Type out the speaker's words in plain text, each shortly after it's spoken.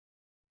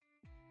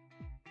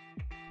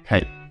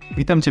Hej,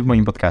 witam Cię w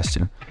moim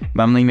podcaście.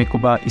 Mam na imię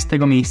Kuba i z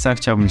tego miejsca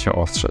chciałbym Cię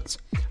ostrzec.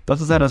 To,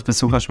 co zaraz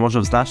wysłuchasz,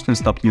 może w znacznym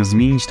stopniu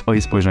zmienić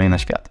Twoje spojrzenie na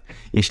świat.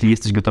 Jeśli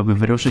jesteś gotowy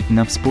wyruszyć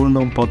na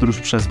wspólną podróż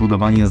przez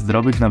budowanie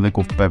zdrowych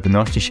nawyków,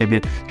 pewności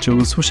siebie, czy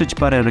usłyszeć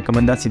parę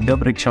rekomendacji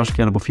dobrej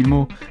książki albo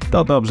filmu,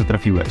 to dobrze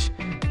trafiłeś.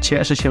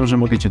 Cieszę się, że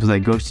mogę Cię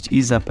tutaj gościć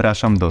i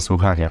zapraszam do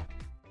słuchania.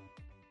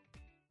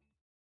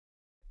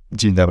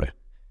 Dzień dobry.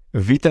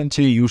 Witam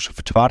Cię już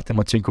w 4.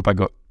 odcinku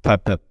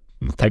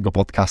tego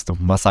podcastu.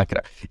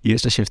 Masakra.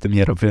 Jeszcze się w tym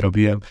nie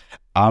wyrobiłem,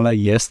 ale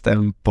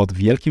jestem pod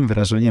wielkim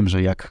wrażeniem,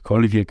 że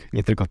jakkolwiek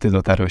nie tylko Ty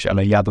dotarłeś,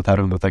 ale ja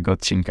dotarłem do tego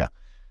odcinka.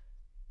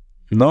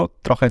 No,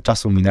 trochę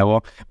czasu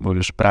minęło, bo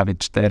już prawie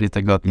 4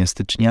 tygodnie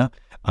stycznia,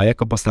 a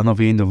jako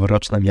postanowienie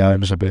noworoczne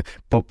miałem, żeby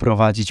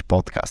poprowadzić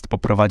podcast,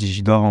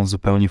 poprowadzić nową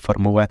zupełnie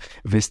formułę,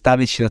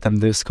 wystawić się na ten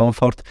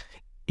dyskomfort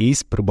i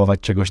spróbować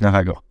czegoś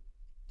nowego.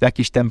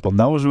 Jakieś tempo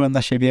nałożyłem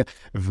na siebie,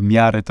 w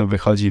miarę to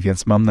wychodzi,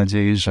 więc mam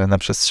nadzieję, że na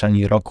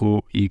przestrzeni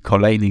roku i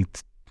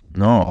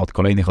od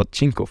kolejnych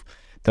odcinków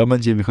to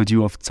będzie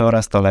wychodziło w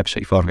coraz to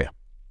lepszej formie.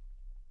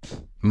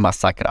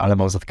 Masakra, ale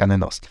mam zatkany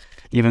nos.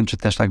 Nie wiem, czy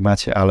też tak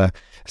macie, ale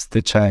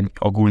styczeń,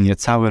 ogólnie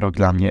cały rok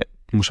dla mnie,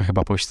 muszę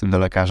chyba pójść z tym do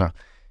lekarza,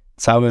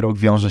 cały rok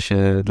wiąże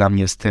się dla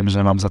mnie z tym,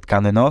 że mam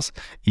zatkany nos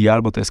i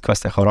albo to jest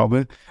kwestia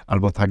choroby,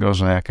 albo tego,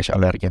 że jakaś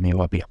alergia mnie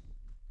łapie.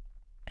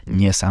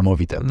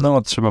 Niesamowite.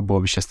 No, trzeba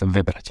byłoby się z tym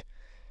wybrać.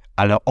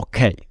 Ale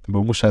okej,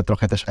 bo muszę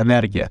trochę też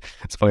energię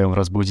swoją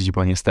rozbudzić,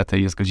 bo niestety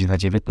jest godzina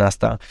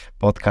 19.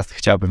 Podcast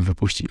chciałbym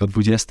wypuścić o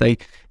 20.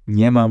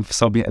 Nie mam w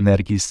sobie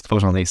energii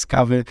stworzonej z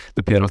kawy.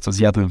 Dopiero co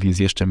zjadłem, więc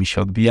jeszcze mi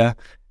się odbija.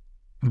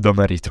 Do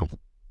meritum.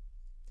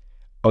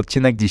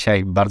 Odcinek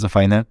dzisiaj bardzo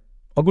fajny.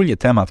 Ogólnie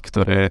temat,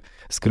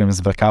 z którym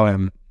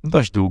zwlekałem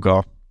dość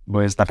długo,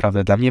 bo jest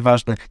naprawdę dla mnie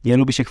ważny. Nie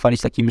lubię się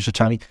chwalić takimi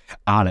rzeczami,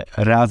 ale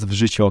raz w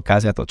życiu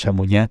okazja, to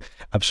czemu nie?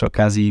 A przy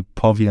okazji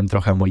powiem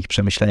trochę o moich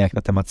przemyśleniach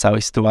na temat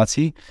całej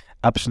sytuacji,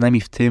 a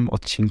przynajmniej w tym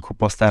odcinku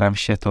postaram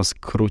się to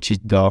skrócić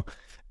do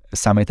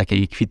samej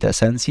takiej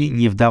kwintesencji,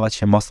 nie wdawać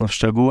się mocno w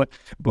szczegóły,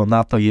 bo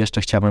na to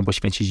jeszcze chciałbym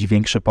poświęcić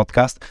większy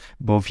podcast,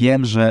 bo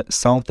wiem, że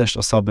są też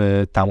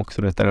osoby tam,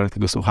 które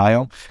tego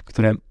słuchają,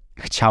 które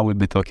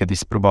chciałyby to kiedyś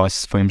spróbować w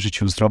swoim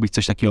życiu zrobić,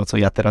 coś takiego, co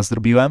ja teraz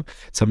zrobiłem,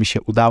 co mi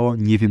się udało,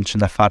 nie wiem, czy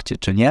na farcie,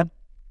 czy nie,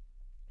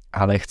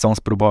 ale chcą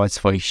spróbować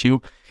swoich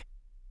sił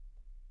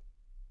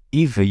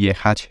i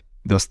wyjechać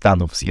do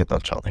Stanów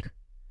Zjednoczonych.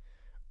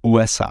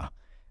 USA,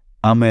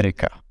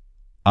 Ameryka,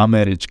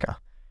 Ameryczka,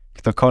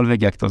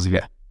 ktokolwiek jak to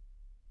zwie.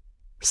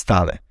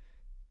 Stany.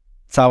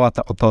 Cała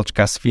ta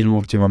otoczka z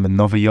filmów, gdzie mamy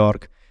Nowy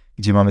Jork,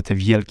 gdzie mamy te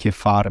wielkie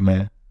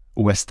farmy,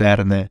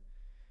 westerny,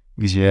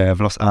 gdzie w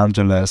Los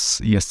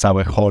Angeles jest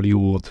całe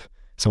Hollywood,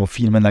 są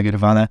filmy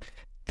nagrywane,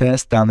 te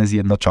Stany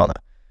Zjednoczone.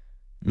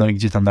 No i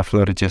gdzie tam na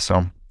Florydzie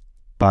są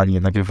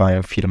panie,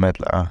 nagrywają filmy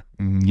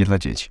nie dla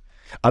dzieci.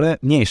 Ale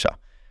mniejsza.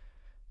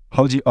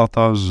 Chodzi o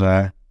to,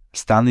 że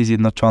Stany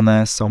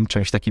Zjednoczone są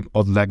czymś takim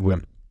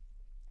odległym,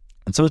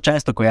 co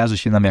często kojarzy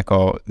się nam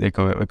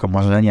jako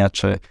marzenia,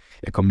 czy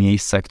jako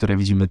miejsce, które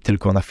widzimy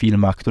tylko na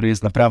filmach, które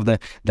jest naprawdę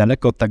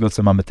daleko od tego,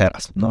 co mamy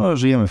teraz. No,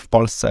 żyjemy w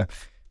Polsce.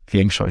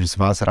 Większość z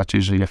was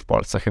raczej żyje w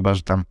Polsce, chyba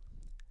że tam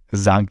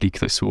z Anglii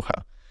ktoś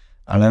słucha.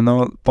 Ale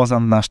poza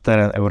nasz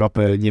teren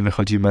Europy nie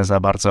wychodzimy za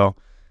bardzo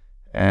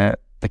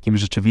takim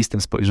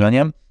rzeczywistym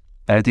spojrzeniem.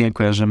 Ale nie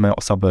kojarzymy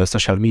osoby z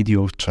social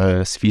mediów czy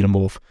z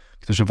filmów,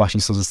 którzy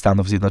właśnie są ze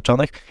Stanów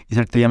Zjednoczonych i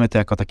traktujemy to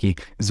jako taki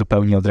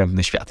zupełnie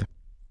odrębny świat.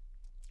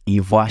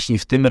 I właśnie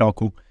w tym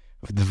roku,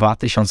 w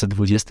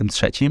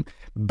 2023,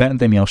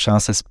 będę miał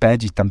szansę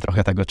spędzić tam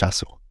trochę tego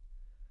czasu.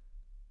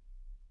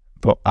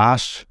 Bo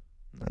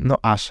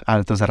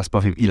ale to zaraz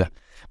powiem ile,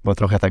 bo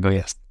trochę tego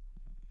jest.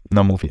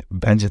 No mówię,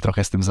 będzie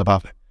trochę z tym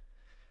zabawy.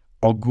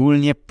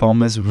 Ogólnie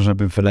pomysł,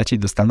 żeby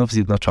wylecieć do Stanów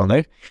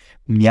Zjednoczonych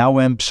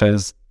miałem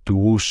przez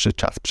dłuższy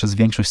czas, przez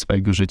większość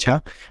swojego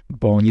życia,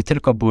 bo nie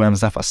tylko byłem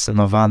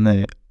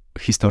zafascynowany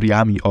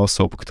historiami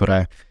osób,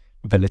 które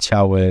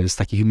wyleciały z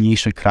takich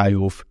mniejszych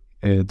krajów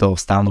do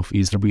Stanów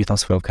i zrobiły tam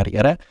swoją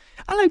karierę,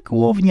 ale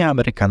głównie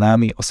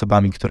Amerykanami,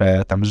 osobami,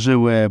 które tam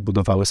żyły,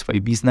 budowały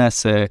swoje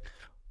biznesy,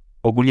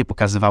 ogólnie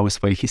pokazywały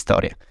swoje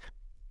historie.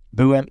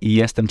 Byłem i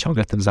jestem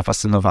ciągle tym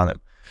zafascynowanym.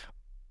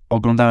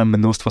 Oglądałem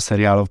mnóstwo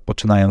serialów,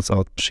 poczynając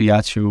od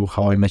Przyjaciół,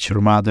 How I Met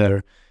Your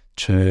Mother,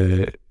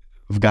 czy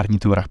w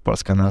garniturach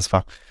polska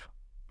nazwa.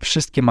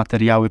 Wszystkie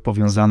materiały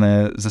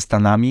powiązane ze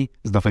Stanami,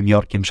 z Nowym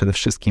Jorkiem przede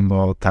wszystkim,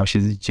 bo tam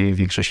się dzieje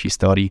większość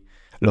historii.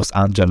 Los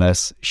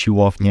Angeles,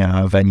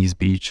 siłownia, Venice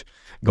Beach,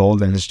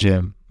 Gold's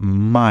Gym.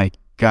 My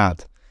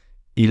God,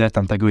 ile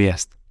tam tego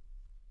jest.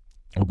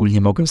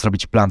 Ogólnie mogłem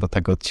zrobić plan do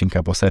tego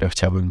odcinka, bo serio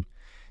chciałbym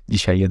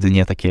dzisiaj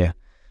jedynie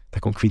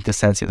taką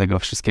kwintesencję tego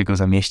wszystkiego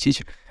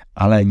zamieścić,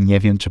 ale nie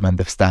wiem, czy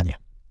będę w stanie.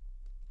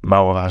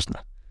 Mało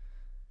ważne.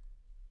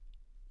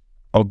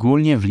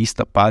 Ogólnie w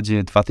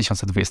listopadzie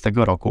 2020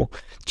 roku,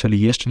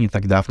 czyli jeszcze nie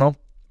tak dawno,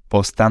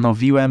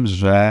 postanowiłem,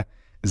 że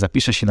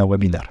zapiszę się na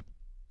webinar.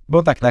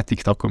 Bo tak na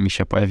TikToku mi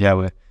się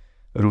pojawiały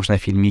różne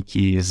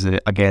filmiki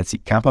z agencji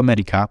Camp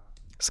America,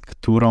 z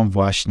którą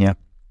właśnie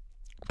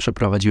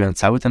Przeprowadziłem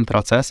cały ten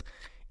proces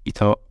i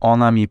to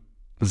ona mi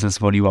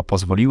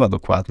pozwoliła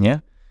dokładnie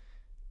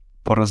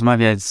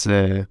porozmawiać z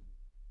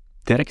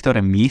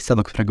dyrektorem miejsca,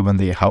 do którego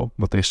będę jechał,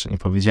 bo to jeszcze nie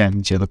powiedziałem,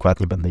 gdzie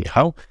dokładnie będę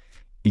jechał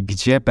i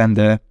gdzie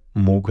będę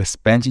mógł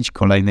spędzić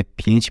kolejne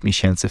 5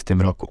 miesięcy w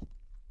tym roku.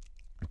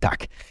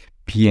 Tak,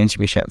 5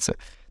 miesięcy.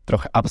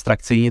 Trochę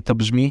abstrakcyjnie to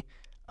brzmi,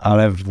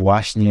 ale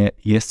właśnie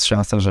jest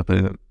szansa,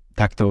 żeby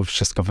tak to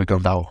wszystko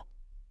wyglądało.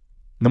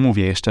 No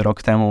mówię, jeszcze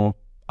rok temu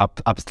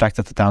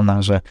abstrakcja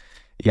totalna, że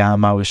ja,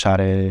 mały,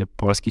 szary,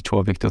 polski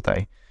człowiek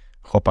tutaj,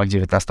 chłopak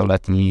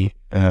 19-letni,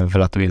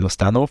 wylatuje do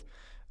Stanów.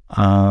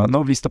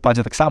 No w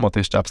listopadzie tak samo, to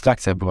jeszcze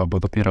abstrakcja była, bo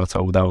dopiero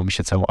co udało mi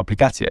się całą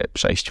aplikację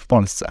przejść w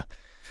Polsce.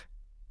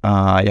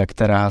 A jak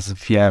teraz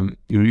wiem,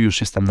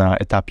 już jestem na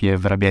etapie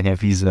wyrabiania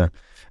wizy,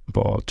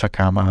 bo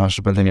czekam,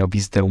 aż będę miał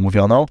wizytę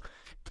umówioną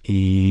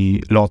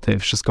i loty,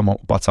 wszystko mam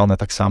opłacone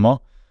tak samo,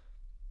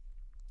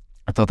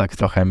 to tak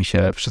trochę mi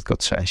się wszystko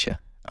trzęsie,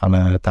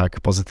 ale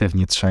tak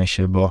pozytywnie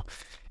trzęsie, bo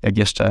jak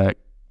jeszcze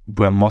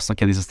byłem mocno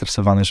kiedyś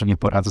zestresowany, że nie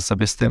poradzę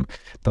sobie z tym,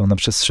 to na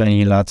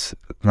przestrzeni lat,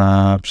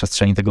 na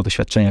przestrzeni tego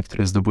doświadczenia,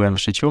 które zdobyłem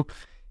w życiu,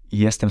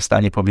 jestem w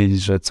stanie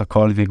powiedzieć, że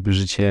cokolwiek by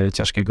życie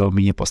ciężkiego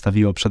mi nie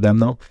postawiło przede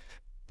mną,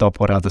 to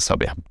poradzę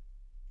sobie.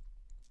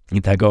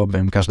 I tego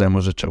bym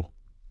każdemu życzył,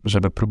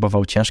 żeby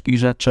próbował ciężkich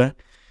rzeczy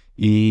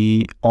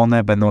i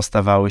one będą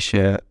stawały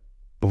się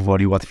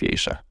powoli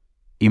łatwiejsze.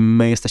 Im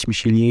my jesteśmy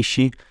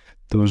silniejsi,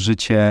 to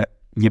życie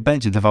nie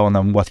będzie dawało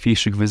nam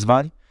łatwiejszych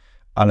wyzwań,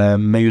 ale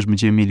my już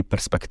będziemy mieli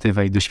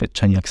perspektywę i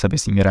doświadczenie, jak sobie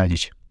z nimi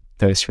radzić.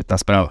 To jest świetna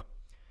sprawa.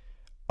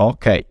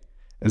 Okej,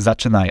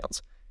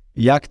 zaczynając.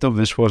 Jak to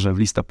wyszło, że w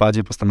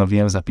listopadzie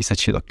postanowiłem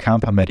zapisać się do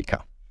Camp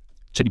America,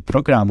 czyli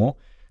programu,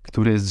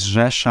 który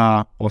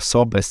zrzesza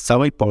osoby z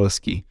całej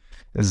Polski,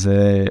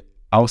 z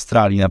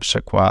Australii na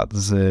przykład,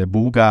 z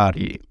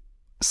Bułgarii,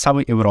 z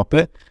całej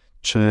Europy,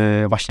 czy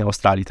właśnie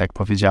Australii, tak jak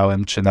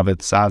powiedziałem, czy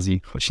nawet z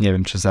Azji, choć nie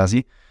wiem, czy z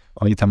Azji,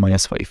 oni tam mają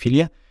swoje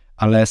filie,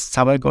 ale z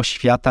całego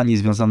świata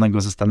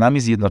niezwiązanego ze Stanami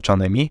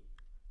Zjednoczonymi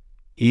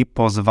i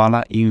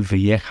pozwala im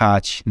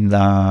wyjechać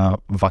na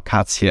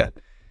wakacje,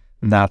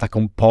 na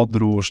taką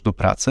podróż do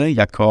pracy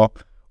jako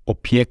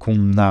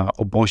opiekun na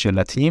obozie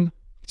letnim,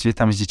 gdzie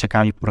tam z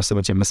dzieciakami po prostu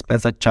będziemy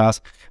spędzać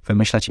czas,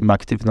 wymyślać im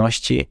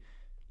aktywności,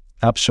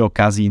 a przy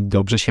okazji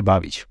dobrze się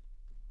bawić.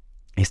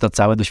 Jest to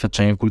całe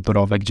doświadczenie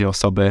kulturowe, gdzie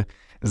osoby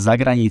z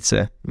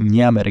zagranicy,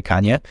 nie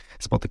Amerykanie,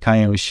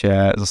 spotykają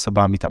się z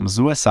osobami tam z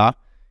USA,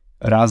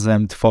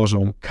 razem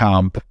tworzą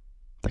camp,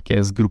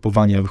 takie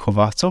zgrupowanie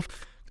wychowawców,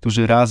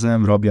 którzy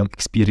razem robią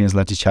experience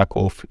dla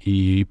dzieciaków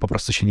i po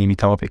prostu się nimi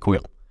tam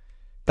opiekują.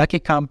 Takie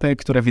kampy,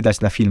 które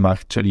widać na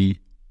filmach, czyli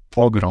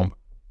ogrom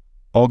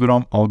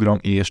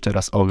i jeszcze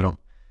raz ogrom.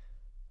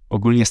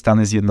 Ogólnie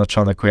Stany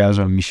Zjednoczone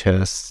kojarzą mi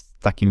się z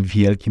takim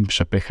wielkim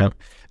przepychem,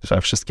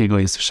 że wszystkiego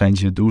jest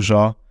wszędzie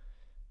dużo.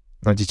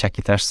 No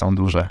dzieciaki też są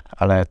duże,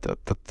 ale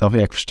to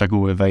jak w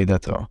szczegóły wejdę,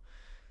 to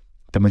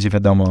będzie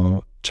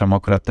wiadomo, czemu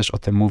akurat też o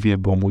tym mówię,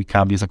 bo mój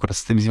camp jest akurat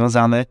z tym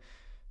związany.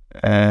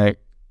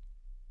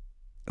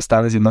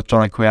 Stany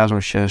Zjednoczone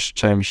kojarzą się z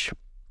czymś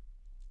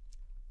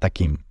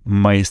takim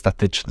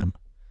majestatycznym,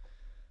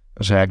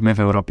 że jak my w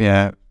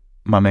Europie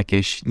mamy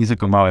jakieś nie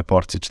tylko małe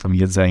porcje, czy tam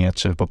jedzenie,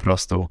 czy po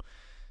prostu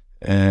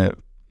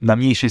na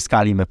mniejszej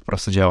skali my po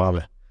prostu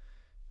działamy.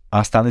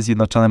 A Stany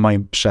Zjednoczone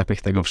mają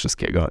przepych tego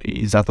wszystkiego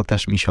i za to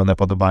też mi się one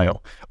podobają.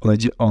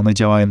 One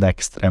działają na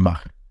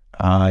ekstremach,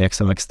 a jak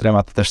są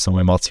ekstrema, to też są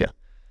emocje.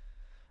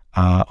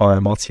 A o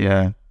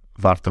emocje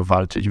warto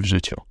walczyć w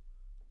życiu.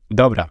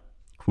 Dobra,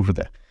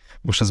 kurde,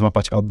 muszę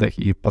złapać oddech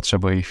i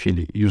potrzebuję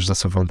chwili i już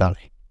zasuwam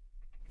dalej.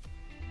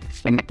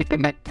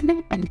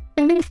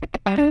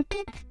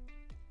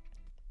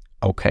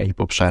 Okej,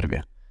 po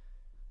przerwie.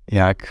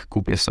 Jak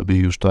kupię sobie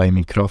już tutaj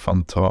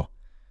mikrofon, to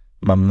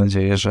mam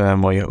nadzieję, że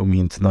moje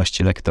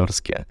umiejętności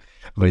lektorskie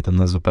wejdą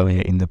na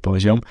zupełnie inny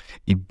poziom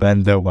i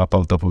będę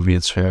łapał to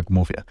powietrze, jak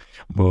mówię.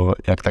 Bo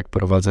jak tak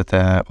prowadzę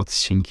te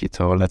odcinki,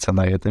 to lecę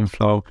na jeden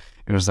flow,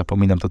 już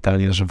zapominam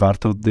totalnie, że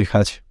warto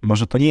oddychać.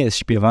 Może to nie jest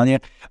śpiewanie,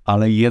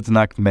 ale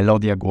jednak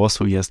melodia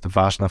głosu jest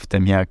ważna w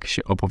tym, jak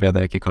się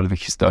opowiada jakiekolwiek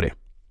historie.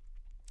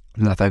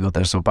 Dlatego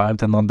też złapałem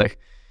ten oddech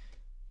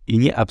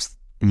i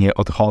nie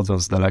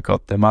odchodząc daleko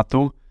od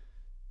tematu,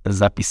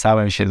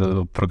 zapisałem się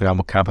do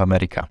programu Camp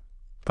America.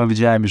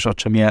 Powiedziałem już, o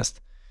czym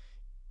jest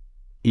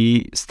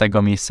i z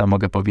tego miejsca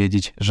mogę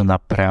powiedzieć, że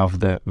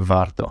naprawdę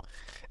warto.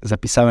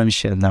 Zapisałem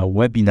się na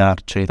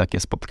webinar, czyli takie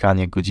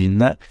spotkanie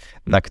godzinne,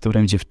 na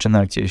którym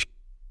dziewczyna gdzieś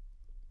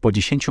po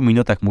 10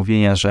 minutach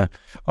mówienia, że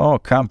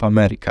Camp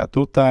America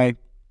tutaj,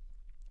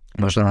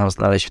 można nam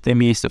znaleźć w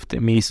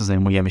tym miejscu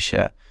zajmujemy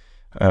się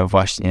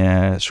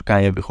właśnie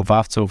szukaniem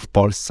wychowawców w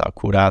Polsce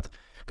akurat,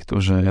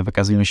 którzy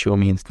wykazują się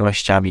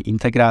umiejętnościami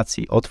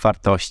integracji,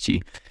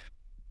 otwartości,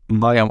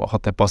 mają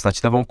ochotę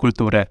poznać nową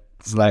kulturę,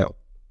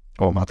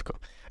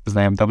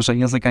 znają dobrze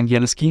język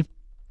angielski,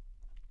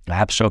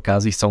 a przy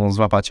okazji chcą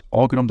złapać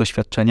ogrom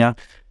doświadczenia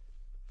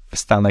w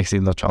Stanach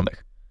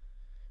Zjednoczonych.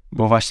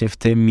 Bo właśnie w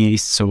tym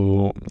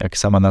miejscu, jak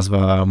sama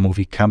nazwa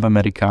mówi, Camp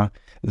America,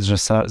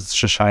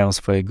 zrzeszają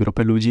swoje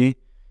grupy ludzi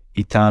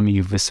i tam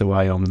ich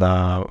wysyłają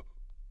na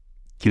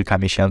kilka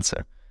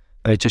miesięcy.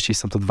 Najczęściej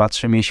są to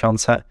 2-3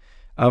 miesiące,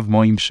 a w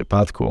moim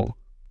przypadku,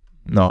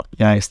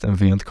 ja jestem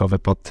wyjątkowy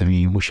pod tym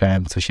i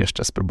musiałem coś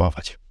jeszcze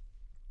spróbować.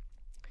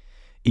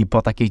 I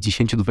po takich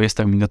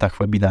 10-20 minutach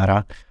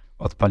webinara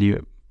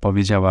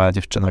powiedziała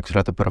dziewczyna,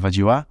 która to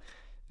prowadziła,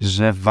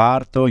 że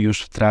warto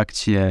już w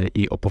trakcie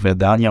jej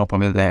opowiadania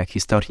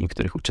historii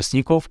niektórych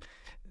uczestników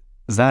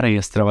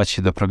zarejestrować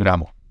się do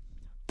programu.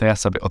 To ja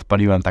sobie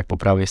odpaliłem tak po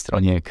prawej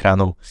stronie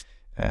ekranu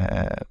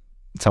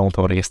całą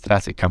tą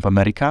rejestrację Camp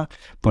America,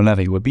 po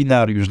lewej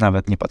webinar, już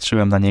nawet nie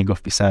patrzyłem na niego,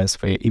 wpisałem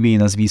swoje imię i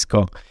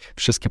nazwisko,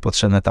 wszystkie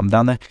potrzebne tam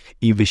dane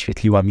i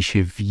wyświetliła mi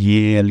się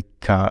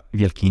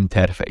wielki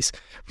interfejs,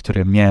 w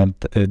którym miałem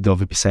do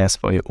wypisania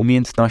swoje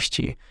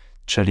umiejętności,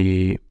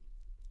 czyli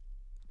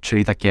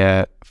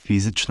takie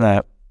fizyczne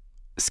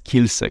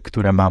skillsy,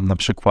 które mam, na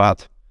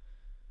przykład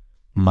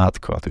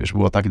to już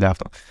było tak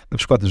dawno, na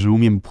przykład, że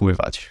umiem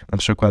pływać, na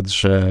przykład,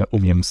 że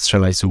umiem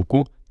strzelać z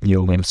łuku, nie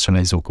umiem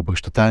strzelać z łuku, bo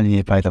już totalnie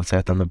nie pamiętam, co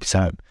ja tam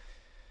napisałem,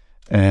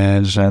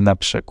 że na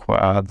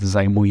przykład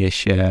zajmuję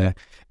się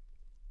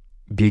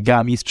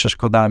biegami z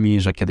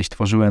przeszkodami, że kiedyś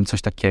tworzyłem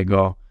coś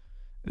takiego,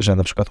 że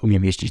na przykład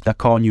umiem jeździć na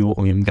koniu,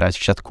 umiem grać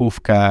w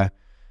siatkówkę,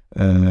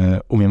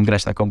 umiem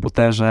grać na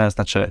komputerze,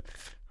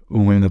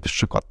 umiem na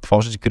przykład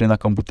tworzyć gry na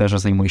komputerze,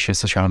 zajmuję się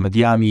social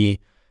mediami,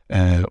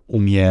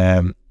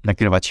 umiem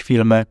nagrywać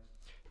filmy.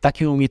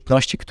 Takie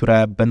umiejętności,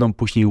 które będą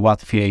później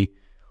łatwiej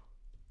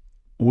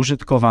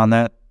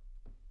użytkowane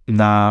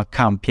na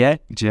kampie,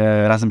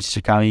 gdzie razem z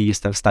dzieciakami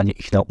jestem w stanie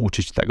ich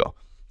nauczyć tego.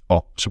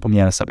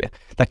 Przypomniałem sobie.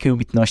 Takie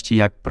umiejętności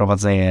jak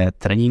prowadzenie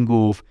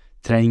treningów,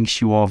 trening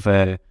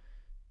siłowy,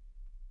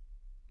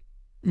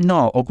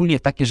 ogólnie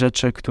takie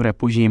rzeczy, które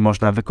później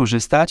można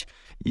wykorzystać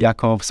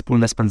jako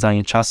wspólne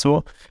spędzanie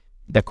czasu,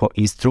 jako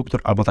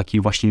instruktor albo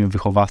taki właśnie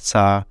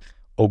wychowawca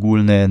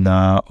ogólny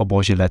na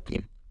obozie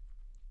letnim.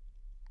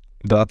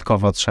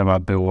 Dodatkowo trzeba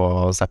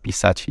było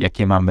zapisać,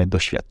 jakie mamy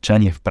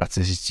doświadczenie w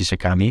pracy z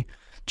dzieciakami,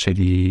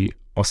 czyli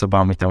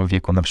osobami tam w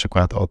wieku na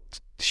przykład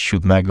od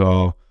 7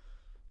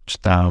 czy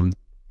tam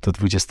do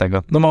 20.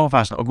 Mało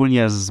ważne,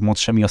 ogólnie z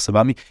młodszymi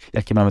osobami,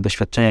 jakie mamy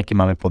doświadczenie, jakie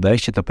mamy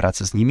podejście do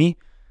pracy z nimi.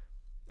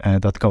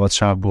 Dodatkowo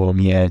trzeba było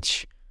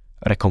mieć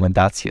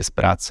rekomendacje z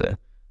pracy.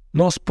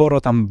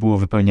 Sporo tam było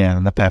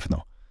wypełnione na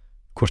pewno.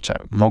 Kurczę,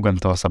 mogłem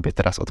to sobie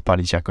teraz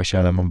odpalić jakoś,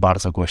 ale mam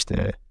bardzo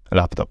głośny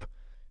laptop.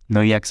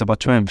 I jak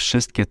zobaczyłem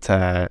wszystkie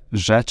te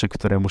rzeczy,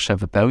 które muszę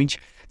wypełnić,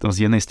 to z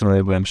jednej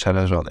strony byłem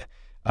przerażony.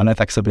 Ale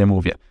tak sobie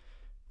mówię,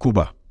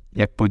 Kuba,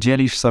 jak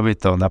podzielisz sobie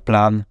to na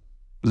plan,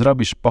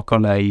 zrobisz po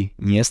kolei,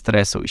 nie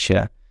stresuj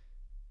się.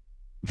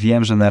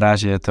 Wiem, że na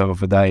razie to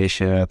wydaje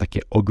się takie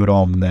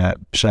ogromne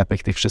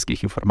przepych tych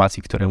wszystkich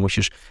informacji, które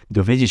musisz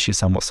dowiedzieć się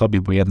sam o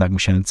sobie, bo jednak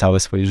musiałem całe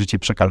swoje życie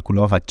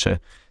przekalkulować, czy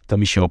to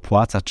mi się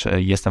opłaca,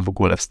 czy jestem w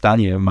ogóle w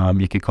stanie,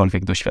 mam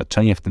jakiekolwiek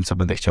doświadczenie w tym, co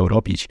będę chciał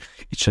robić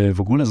i czy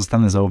w ogóle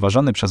zostanę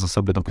zauważony przez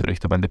osoby, do których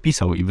to będę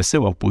pisał i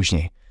wysyłał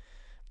później.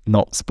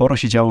 Sporo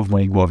się działo w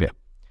mojej głowie,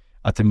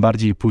 a tym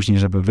bardziej później,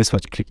 żeby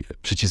wysłać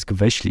przycisk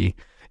wyślij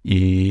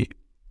i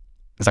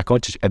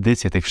zakończyć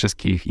edycję tych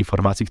wszystkich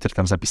informacji, które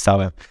tam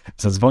zapisałem,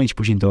 zadzwonić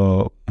później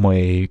do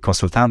mojej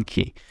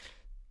konsultantki.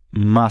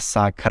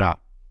 Masakra.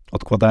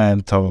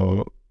 Odkładałem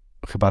to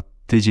chyba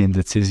tydzień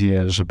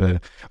decyzję, żeby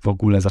w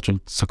ogóle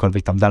zacząć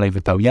cokolwiek tam dalej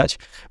wypełniać,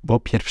 bo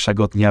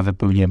pierwszego dnia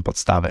wypełniłem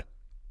podstawy,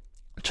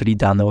 czyli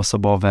dane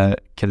osobowe,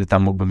 kiedy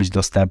tam mógłby być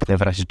dostępny,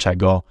 w razie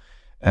czego,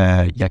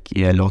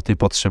 jakie loty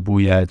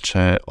potrzebuję, czy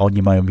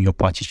oni mają mi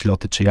opłacić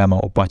loty, czy ja mam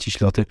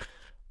opłacić loty.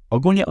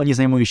 Ogólnie oni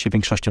zajmują się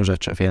większością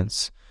rzeczy,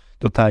 więc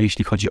tutaj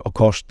jeśli chodzi o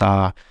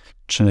koszta,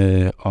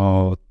 czy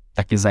o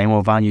takie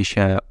zajmowanie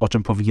się, o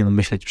czym powinienem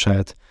myśleć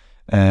przed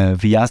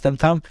wyjazdem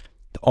tam,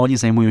 to oni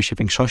zajmują się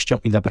większością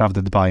i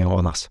naprawdę dbają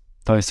o nas.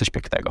 To jest coś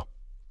pięknego.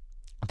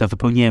 To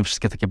wypełniłem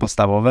wszystkie takie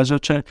podstawowe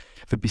rzeczy,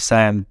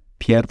 wypisałem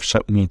pierwsze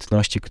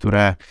umiejętności,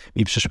 które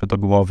mi przyszły do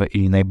głowy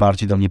i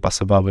najbardziej do mnie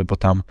pasowały, bo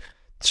tam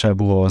trzeba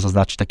było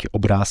zaznaczyć takie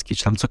obrazki,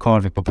 czy tam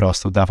cokolwiek po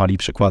prostu, dawali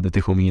przykłady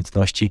tych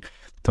umiejętności,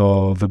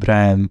 to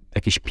wybrałem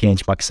jakieś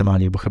 5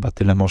 maksymalnie, bo chyba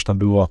tyle można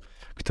było,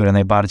 które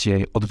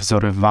najbardziej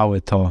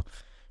odwzorowywały to,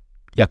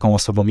 jaką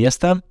osobą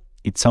jestem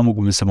i co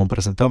mógłbym sobą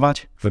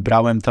prezentować.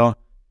 Wybrałem to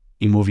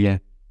i mówię,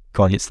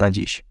 koniec na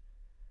dziś.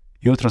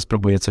 Jutro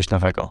spróbuję coś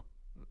nowego.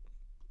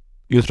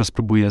 Jutro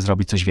spróbuję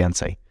zrobić coś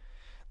więcej.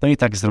 I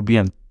tak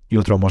zrobiłem.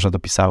 Jutro może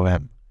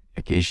dopisałem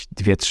jakieś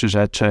 2-3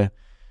 rzeczy,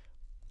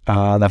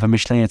 a na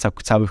wymyślenie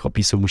całych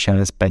opisów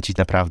musiałem spędzić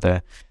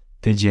naprawdę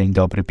tydzień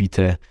dobry,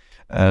 bity,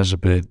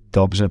 żeby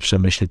dobrze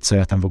przemyśleć, co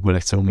ja tam w ogóle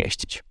chcę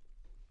umieścić.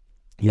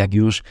 Jak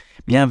już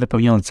miałem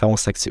wypełnioną całą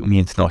sekcję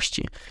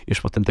umiejętności,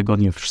 już po tym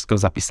tygodniu wszystko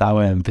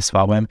zapisałem,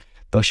 wysłałem,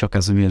 to się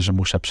okazuje, że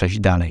muszę przejść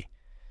dalej.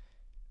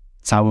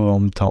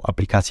 Całą tą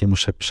aplikację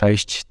muszę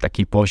przejść,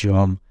 taki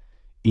poziom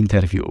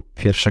interview,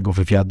 pierwszego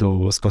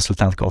wywiadu z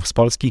konsultantką z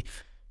Polski.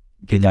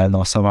 Genialna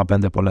osoba,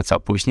 będę polecał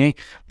później,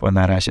 bo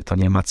na razie to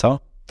nie ma co.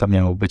 To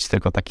miało być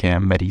tylko takie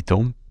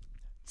meritum,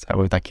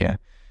 całe takie,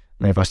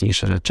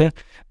 najważniejsze rzeczy.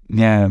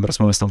 Miałem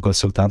rozmowę z tą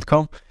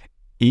konsultantką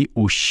i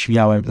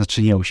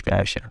nie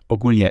uśmiałem się.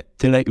 Ogólnie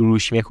tyle ilu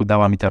uśmiechu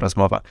dała mi ta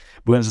rozmowa.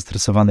 Byłem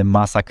zestresowany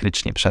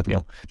masakrycznie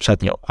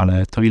przed nią,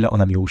 ale to ile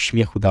ona mi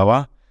uśmiechu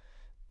dała,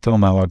 to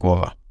mała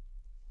głowa.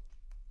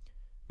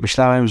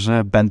 Myślałem,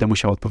 że będę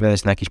musiał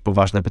odpowiadać na jakieś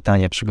poważne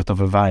pytanie.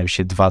 Przygotowywałem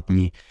się 2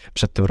 dni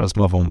przed tą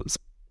rozmową.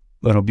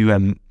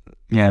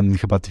 Miałem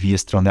chyba 2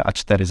 strony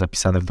A4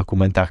 zapisane w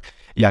dokumentach,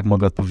 jak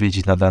mogę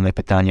odpowiedzieć na dane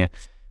pytanie.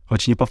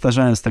 Choć nie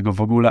powtarzałem z tego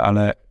w ogóle,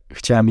 ale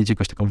chciałem mieć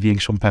jakąś taką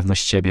większą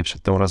pewność siebie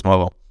przed tą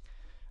rozmową.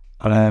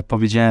 Ale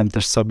powiedziałem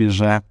też sobie,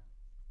 że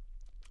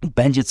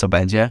będzie co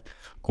będzie.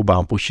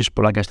 Kuba, musisz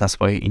polegać na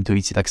swojej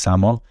intuicji tak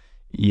samo.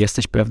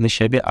 Jesteś pewny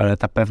siebie, ale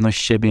ta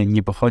pewność siebie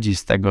nie pochodzi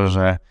z tego,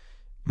 że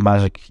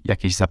masz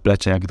jakieś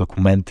zaplecze jak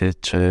dokumenty,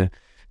 czy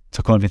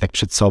cokolwiek tak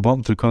przed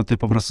sobą, tylko ty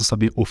po prostu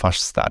sobie ufasz,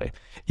 stary.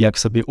 I jak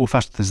sobie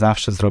ufasz, to ty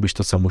zawsze zrobisz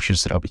to, co musisz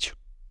zrobić.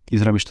 I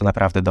zrobisz to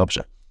naprawdę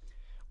dobrze.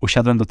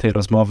 Usiadłem do tej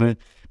rozmowy,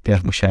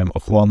 pierw musiałem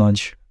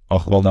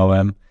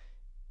ochłonąłem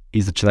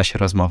i zaczyna się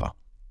rozmowa.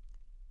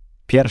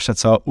 Pierwsze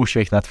co,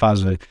 uśmiech na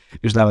twarzy,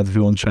 już nawet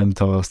wyłączyłem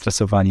to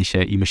stresowanie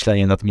się i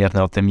myślenie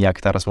nadmierne o tym,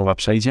 jak ta rozmowa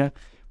przejdzie.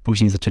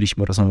 Później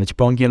zaczęliśmy rozmawiać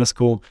po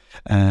angielsku,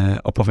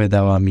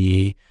 opowiadała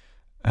mi,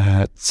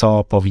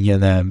 co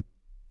powinienem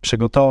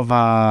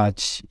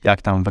przygotować,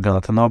 jak tam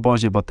wygląda to na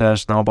obozie, bo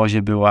też na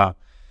obozie była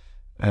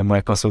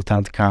moja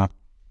konsultantka.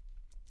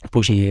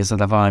 Później jej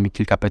zadawała mi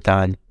kilka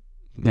pytań,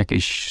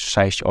 jakieś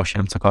 6,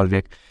 8,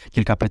 cokolwiek,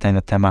 kilka pytań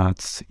na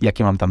temat,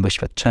 jakie mam tam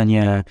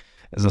doświadczenie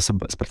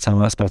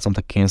z pracą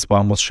takim z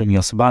młodszymi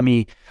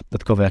osobami,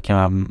 dodatkowo jakie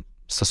mam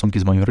stosunki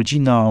z moją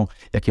rodziną,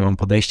 jakie mam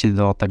podejście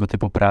do tego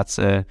typu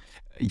pracy,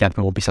 jak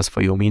bym opisał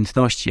swoje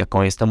umiejętności,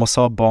 jaką jestem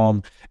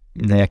osobą,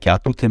 jakie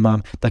atuty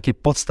mam. Takie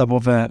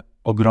podstawowe,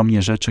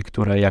 ogromnie rzeczy,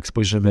 które jak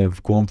spojrzymy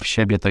w głąb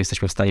siebie, to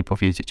jesteśmy w stanie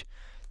powiedzieć.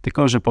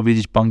 Tylko, że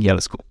powiedzieć po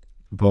angielsku,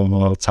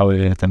 bo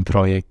cały ten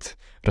projekt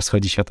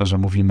rozchodzi się o to, że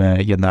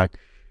mówimy jednak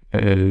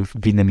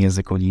w innym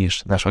języku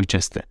niż nasz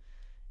ojczysty.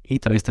 I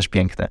to jest też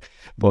piękne,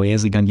 bo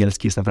język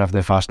angielski jest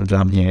naprawdę ważny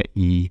dla mnie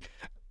i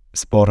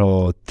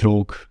sporo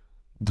dróg,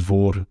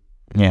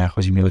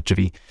 chodzi mi o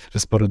drzwi, że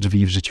sporo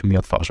drzwi w życiu mi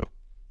otworzył.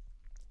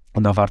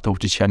 No warto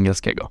uczyć się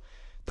angielskiego.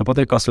 To po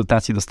tej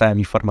konsultacji dostałem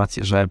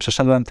informację, że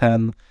przeszedłem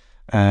ten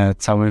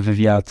cały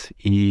wywiad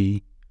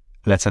i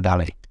lecę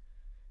dalej.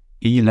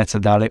 I lecę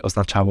dalej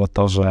oznaczało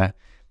to, że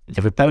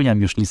nie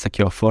wypełniam już nic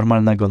takiego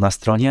formalnego na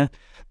stronie,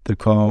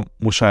 tylko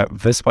muszę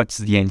wysłać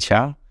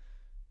zdjęcia,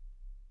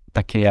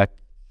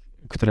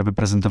 które by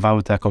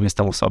prezentowały to, jaką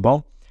jestem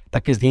osobą.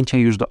 Takie zdjęcia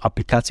już do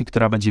aplikacji,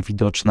 która będzie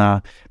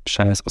widoczna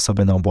przez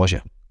osoby na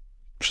obozie,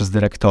 przez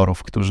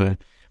dyrektorów, którzy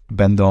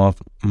będą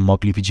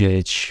mogli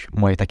widzieć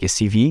moje takie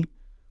CV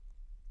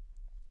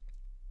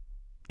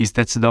i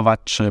zdecydować,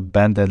 czy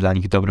będę dla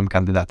nich dobrym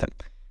kandydatem.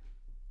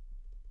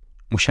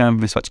 Musiałem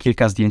wysłać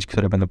kilka zdjęć,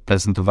 które będą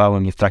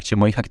prezentowały mnie w trakcie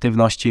moich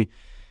aktywności,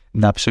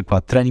 na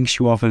przykład trening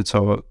siłowy,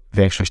 co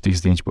większość tych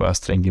zdjęć była z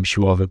treningiem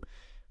siłowym,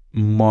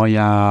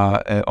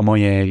 o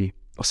mojej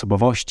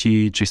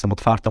osobowości, czy jestem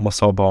otwartą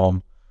osobą,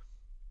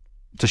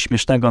 coś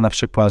śmiesznego na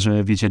przykład,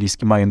 że wiedzieli, z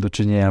kim mają do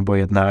czynienia, bo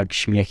jednak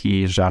śmiech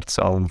i żart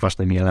są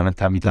ważnymi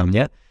elementami dla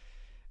mnie.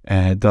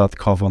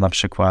 Dodatkowo na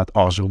przykład,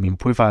 że umiem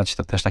pływać,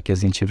 to też takie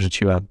zdjęcie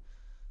wrzuciłem.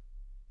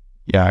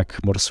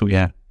 Jak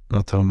morsuję,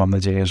 no to mam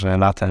nadzieję, że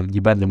latem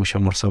nie będę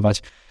musiał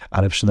morsować,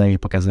 ale przynajmniej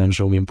pokazałem,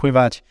 że umiem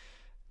pływać.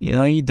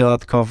 No i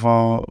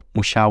dodatkowo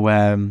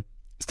musiałem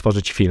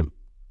stworzyć film.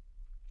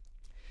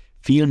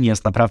 Film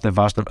jest naprawdę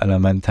ważnym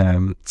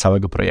elementem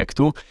całego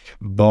projektu,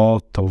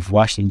 bo to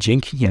właśnie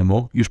dzięki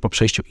niemu, już po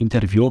przejściu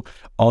interwiu,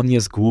 on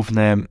jest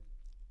głównym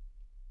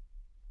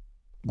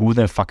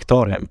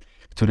faktorem,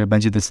 który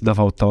będzie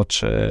decydował to,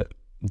 czy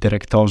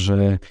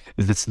dyrektorzy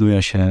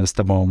zdecydują się z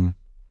tobą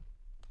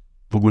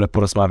w ogóle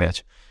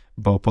porozmawiać.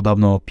 Bo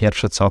podobno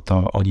pierwsze co,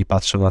 to oni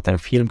patrzą na ten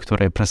film,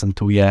 który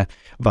prezentuje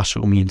wasze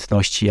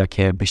umiejętności,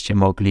 jakie byście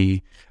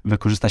mogli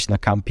wykorzystać na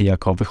kampie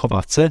jako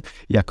wychowawcy,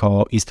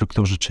 jako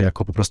instruktorzy, czy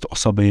jako po prostu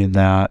osoby,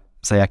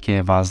 za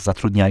jakie was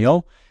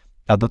zatrudniają,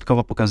 a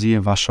dodatkowo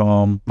pokazuje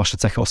wasze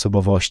cechy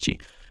osobowości,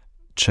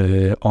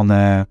 czy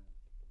one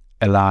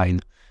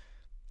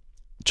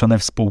czy one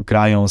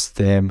współgrają z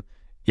tym,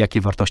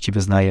 jakie wartości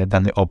wyznaje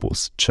dany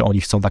obóz, czy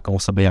oni chcą taką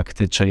osobę jak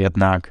ty, czy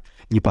jednak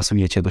nie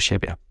pasujecie do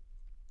siebie.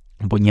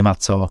 Bo nie ma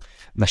co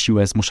na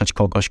siłę zmuszać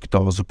kogoś,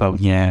 kto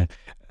zupełnie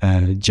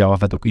działa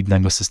według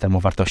innego systemu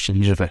wartości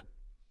niż wy.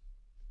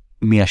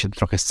 Mija się to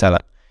trochę z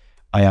celem.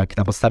 A jak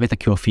na podstawie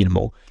takiego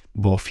filmu,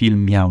 bo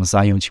film miał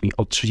zająć mi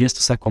od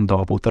 30 sekund do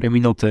 1,5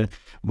 minuty,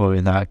 bo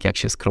jednak jak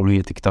się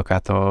scrolluje TikToka,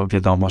 to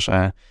wiadomo,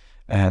 że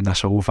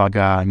nasza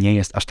uwaga nie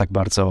jest aż tak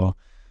bardzo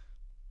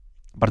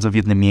w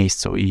jednym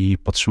miejscu i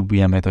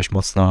potrzebujemy dość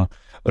mocno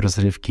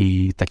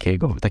rozrywki,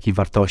 takiej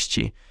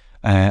wartości,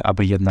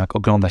 aby jednak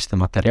oglądać ten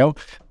materiał.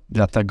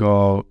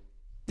 Dlatego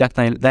jak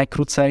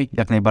najkrócej,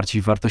 jak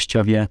najbardziej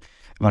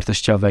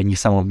wartościowe i nie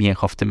samo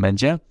mięcho w tym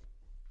będzie.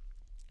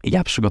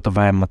 Ja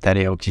przygotowałem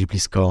materiał gdzieś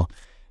blisko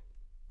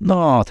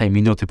no tej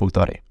minuty,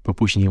 półtorej, bo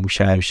później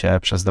musiałem się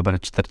przez dobre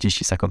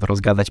 40 sekund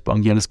rozgadać po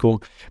angielsku,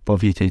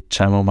 powiedzieć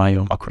czemu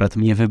mają akurat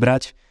mnie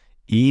wybrać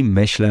i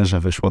myślę, że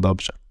wyszło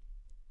dobrze.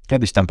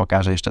 Kiedyś tam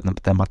pokażę jeszcze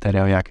ten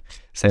materiał, jak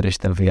serio się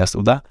ten wyjazd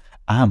uda,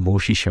 a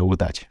musi się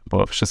udać,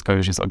 bo wszystko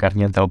już jest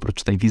ogarnięte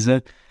oprócz tej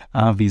wizy,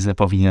 a wizę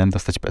powinienem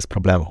dostać bez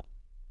problemu.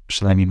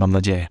 Przynajmniej mam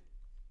nadzieję.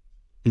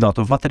 No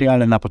to w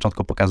materiale na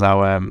początku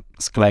pokazałem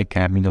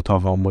sklejkę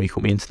minutową moich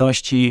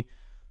umiejętności.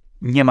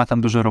 Nie ma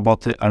tam dużo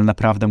roboty, ale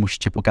naprawdę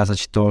musicie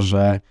pokazać to,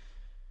 że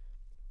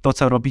to,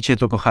 co robicie,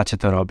 to kochacie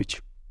to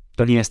robić.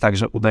 To nie jest tak,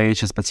 że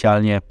udajecie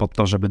specjalnie po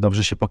to, żeby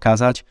dobrze się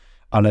pokazać,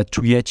 ale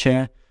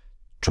czujecie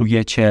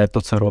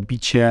to, co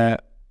robicie,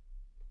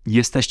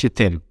 jesteście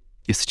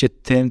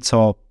tym,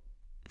 co,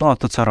 no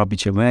to, co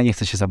robicie, bo ja nie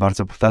chcę się za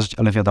bardzo powtarzać,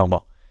 ale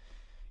wiadomo,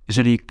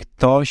 jeżeli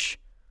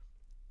ktoś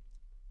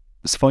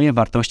swoje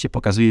wartości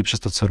pokazuje przez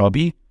to, co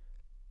robi,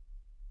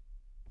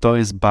 to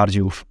jest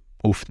bardziej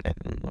ufny.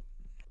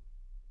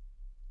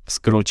 W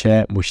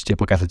skrócie musicie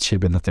pokazać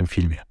siebie na tym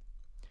filmie.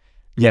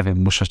 Nie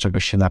wiem, muszę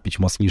czegoś się napić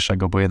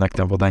mocniejszego, bo jednak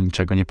ta woda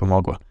niczego nie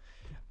pomogła.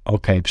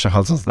 Okej,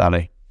 przechodząc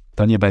dalej.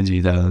 To nie będzie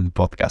idealny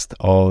podcast.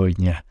 Oj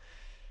nie.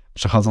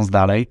 Przechodząc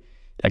dalej,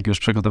 jak już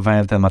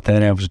przygotowałem ten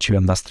materiał,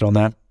 wrzuciłem na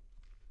stronę,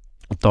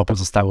 to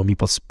pozostało mi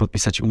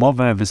podpisać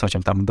umowę, wysłać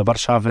ją tam do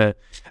Warszawy,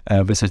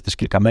 wysłać też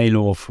kilka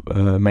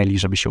maili,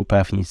 żeby się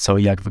upewnić, co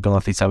i jak wygląda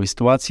w tej całej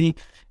sytuacji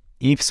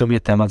i w sumie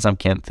temat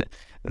zamknięty.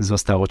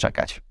 Zostało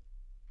czekać.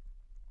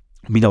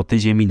 Minął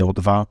tydzień, minął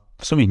 2,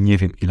 w sumie nie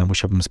wiem, ile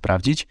musiałbym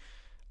sprawdzić,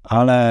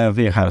 ale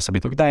wyjechałem sobie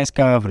do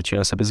Gdańska,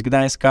 wróciłem sobie z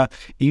Gdańska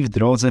i w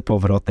drodze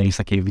powrotnej z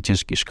takiej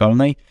wycieczki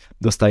szkolnej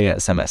dostaję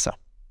SMS-a,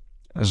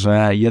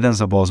 że jeden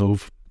z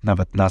obozów,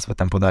 nawet nazwę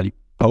tam podali,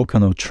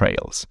 Pocono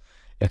Trails,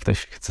 jak ktoś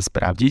chce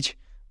sprawdzić,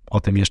 o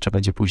tym jeszcze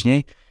będzie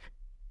później,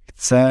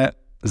 chce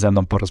ze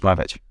mną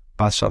porozmawiać.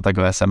 Patrzę na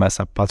tego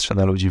SMS-a, patrzę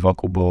na ludzi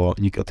wokół, bo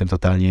nikt o tym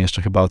totalnie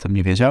jeszcze chyba o tym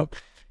nie wiedział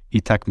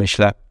i tak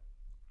myślę,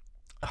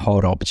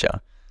 chorobcia,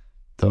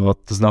 to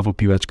znowu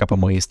piłeczka po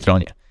mojej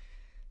stronie.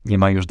 Nie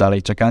ma już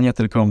dalej czekania,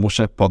 tylko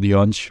muszę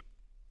podjąć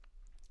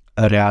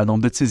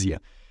realną decyzję,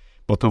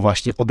 bo to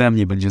właśnie ode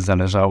mnie będzie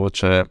zależało,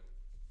 czy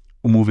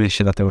umówię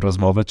się na tę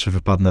rozmowę, czy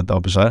wypadnę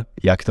dobrze,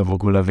 jak to w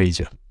ogóle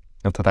wyjdzie.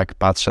 No to tak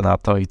patrzę na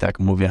to i tak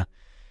mówię,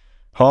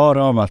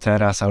 choroba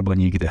teraz albo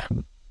nigdy.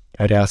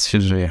 Raz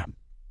się żyje.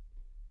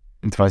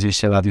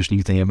 20 lat już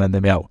nigdy nie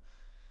będę miał.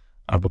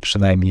 Albo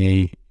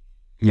przynajmniej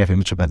nie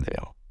wiem, czy będę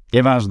miał.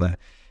 Nieważne.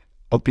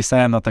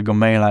 Odpisałem na tego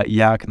maila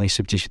jak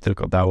najszybciej się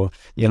tylko dało.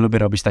 Nie lubię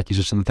robić takich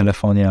rzeczy na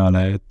telefonie,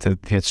 ale te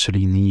 2-3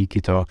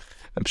 linijki to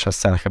przez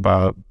sen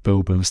chyba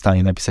byłbym w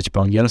stanie napisać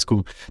po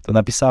angielsku. To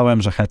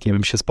napisałem, że chętnie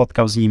bym się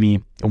spotkał z nimi.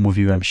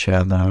 Umówiłem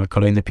się na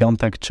kolejny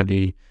piątek,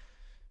 czyli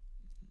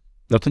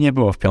no to nie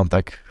było w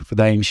piątek.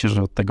 Wydaje mi się,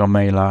 że od tego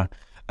maila,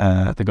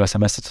 tego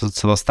SMS-a,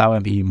 co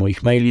dostałem i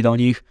moich maili do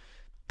nich,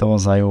 to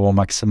zajęło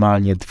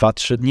maksymalnie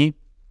 2-3 dni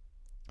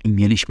i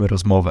mieliśmy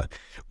rozmowę.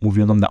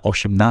 Mówiono na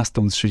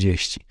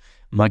 18:30.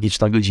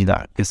 Magiczna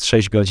godzina. Jest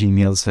 6 godzin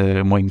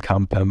między moim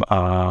kampem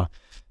a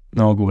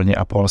no ogólnie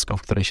a Polską,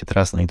 w której się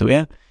teraz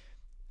znajduję,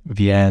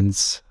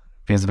 więc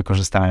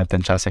wykorzystałem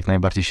ten czas jak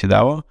najbardziej się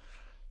dało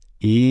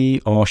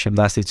i o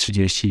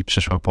 18:30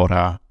 przyszła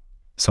pora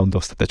sądu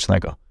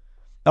ostatecznego.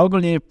 A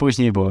ogólnie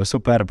później było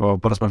super, bo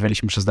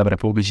porozmawialiśmy przez dobre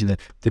pół godziny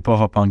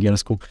typowo po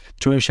angielsku.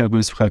 Czułem się,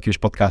 jakbym słuchał jakiegoś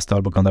podcastu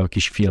albo oglądał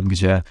jakiś film,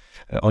 gdzie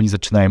oni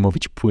zaczynają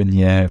mówić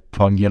płynnie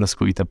po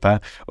angielsku itp.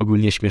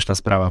 Ogólnie śmieszna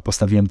sprawa.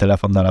 Postawiłem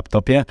telefon na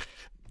laptopie,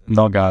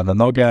 noga na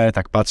nogę,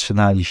 tak patrzę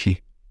na nich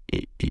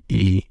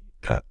i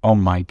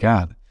oh my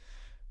god,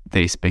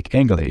 they speak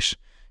English.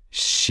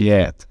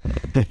 Shit.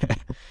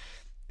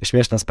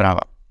 Śmieszna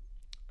sprawa.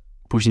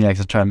 Później jak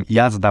zacząłem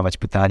ja zadawać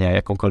pytania,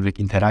 jakąkolwiek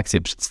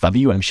interakcję,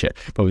 przedstawiłem się,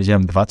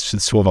 powiedziałem 2-3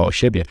 słowa o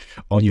siebie,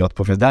 oni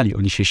odpowiadali,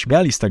 oni się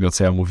śmiali z tego,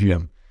 co ja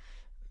mówiłem.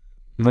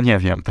 No nie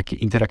wiem,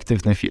 taki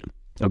interaktywny film.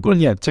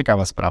 Ogólnie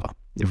ciekawa sprawa.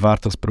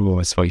 Warto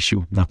spróbować swoich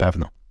sił, na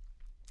pewno.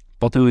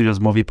 Po tej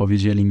rozmowie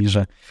powiedzieli mi,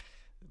 że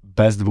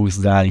bez 2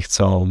 zdań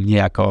chcą mnie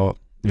jako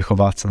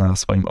wychowawcę na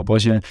swoim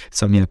obozie,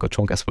 chcą mnie jako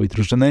członka swojej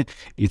drużyny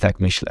i tak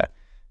myślę,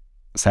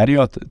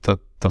 serio?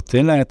 To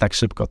tyle? Tak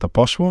szybko to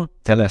poszło?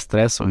 Tyle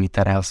stresu i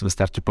teraz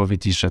wystarczy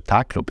powiedzieć, że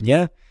tak lub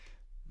nie?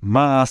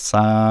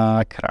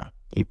 Masakra.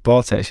 I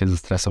po co ja się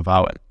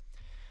zestresowałem?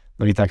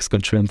 No i tak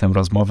skończyłem tę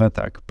rozmowę,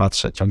 tak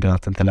patrzę ciągle na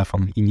ten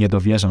telefon i nie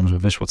dowierzam, że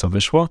wyszło co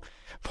wyszło.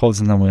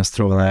 Wchodzę na moją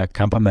stronę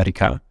Camp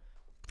America.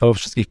 O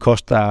wszystkich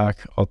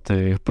kosztach, o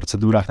tych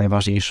procedurach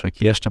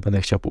najważniejszych jeszcze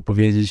będę chciał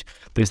opowiedzieć.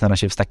 To jest na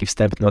razie taki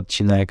wstępny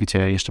odcinek,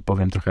 gdzie jeszcze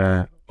powiem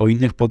trochę o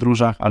innych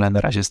podróżach, ale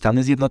na razie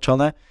Stany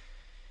Zjednoczone.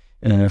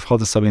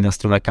 Wchodzę sobie na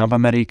stronę Camp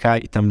America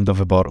i tam do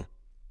wyboru.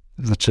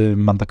 Znaczy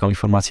mam taką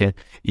informację.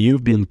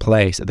 You've been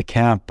placed at the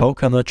Camp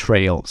Pocono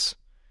Trails.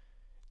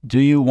 Do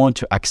you want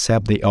to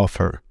accept the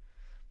offer?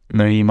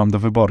 No i mam do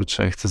wyboru,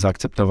 czy chcę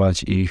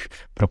zaakceptować ich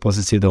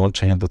propozycję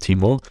dołączenia do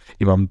teamu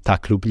i mam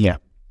tak lub nie.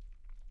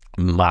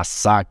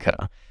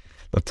 Masakra.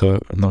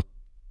 No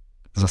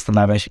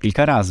zastanawiam się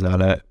kilka razy,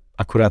 ale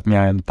akurat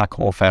miałem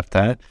taką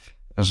ofertę,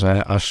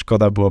 że aż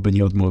szkoda byłoby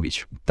nie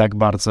odmówić. Tak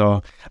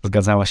bardzo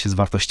zgadzała się z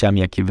wartościami,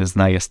 jakie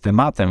wyznaję, z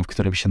tematem, w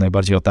którym się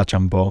najbardziej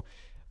otaczam, bo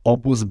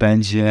obóz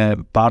będzie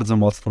bardzo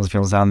mocno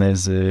związany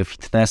z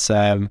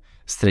fitnessem,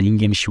 z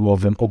treningiem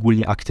siłowym,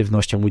 ogólnie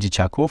aktywnością u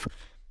dzieciaków.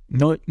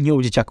 No nie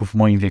u dzieciaków w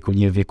moim wieku,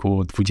 nie w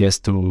wieku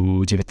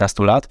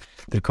 20-19 lat,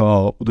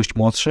 tylko u dość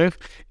młodszych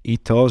i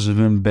to,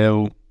 żebym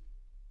był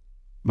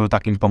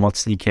takim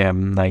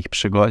pomocnikiem na ich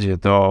przygodzie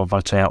do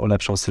walczenia o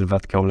lepszą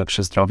sylwetkę, o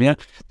lepsze zdrowie,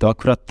 to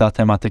akurat ta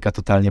tematyka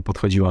totalnie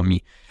podchodziła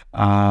mi.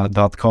 A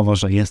dodatkowo,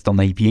 że jest to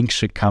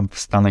największy kamp w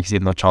Stanach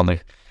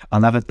Zjednoczonych, a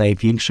nawet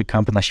największy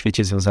kamp na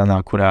świecie związany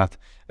akurat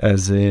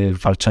z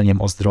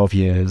walczeniem o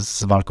zdrowie,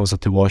 z walką z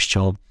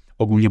otyłością,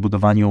 ogólnie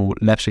budowaniu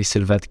lepszej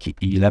sylwetki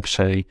i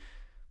lepszej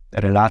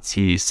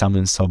relacji z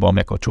samym sobą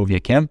jako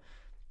człowiekiem,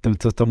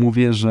 to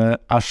mówię, że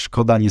aż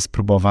szkoda nie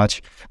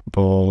spróbować,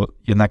 bo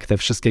jednak te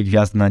wszystkie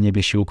gwiazdy na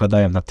niebie się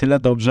układają na tyle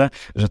dobrze,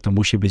 że to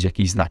musi być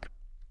jakiś znak.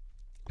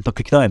 To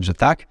kliknąłem, że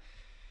tak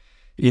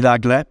i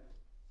nagle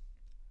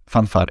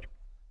fanfary.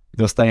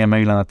 Dostaję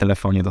maila na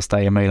telefonie,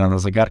 dostaję maila na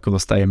zegarku,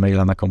 dostaję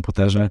maila na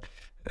komputerze,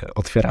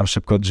 otwieram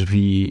szybko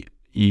drzwi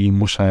i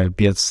muszę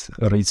biec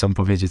rodzicom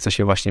powiedzieć, co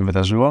się właśnie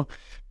wydarzyło,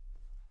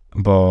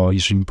 bo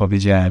już im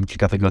powiedziałem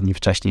kilka tygodni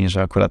wcześniej,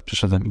 że akurat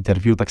przyszedłem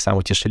interview, tak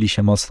samo cieszyli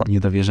się mocno, nie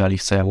dowierzali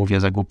w co ja mówię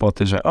za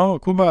głupoty, że o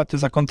Kuba, ty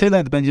za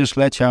kontynent będziesz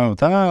leciał,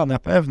 tak, na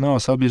pewno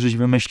sobie żeś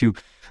wymyślił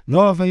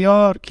Nowy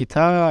Jork i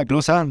tak,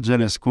 Los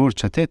Angeles,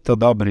 kurczę, ty to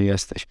dobry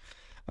jesteś,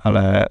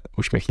 ale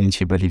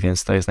uśmiechnięci byli,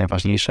 więc to jest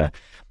najważniejsze.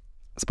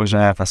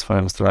 Spojrzałem na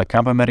swoją stronę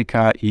Camp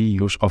America i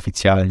już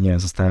oficjalnie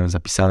zostałem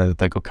zapisany do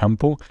tego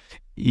kampu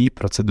i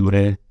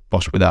procedury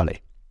poszły dalej.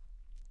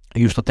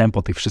 Już to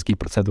tempo tych wszystkich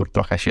procedur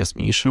trochę się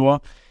zmniejszyło.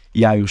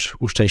 Ja już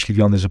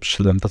uszczęśliwiony, że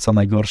przyszedłem to co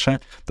najgorsze,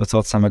 to co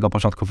od samego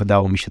początku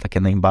wydało mi się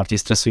takie najbardziej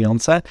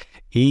stresujące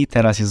i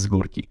teraz jest z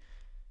górki.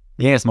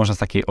 Nie jest może z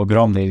takiej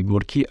ogromnej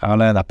górki,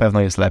 ale na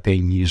pewno jest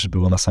lepiej niż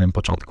było na samym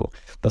początku.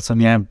 To co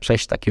miałem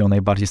przejść takiego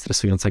najbardziej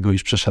stresującego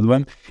już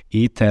przeszedłem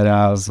i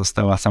teraz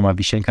została sama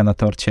wisienka na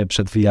torcie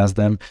przed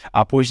wyjazdem,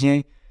 a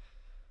później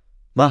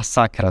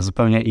masakra,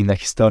 zupełnie inna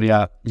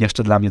historia.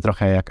 Jeszcze dla mnie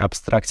trochę jak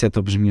abstrakcja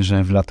to brzmi,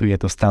 że wlatuję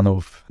do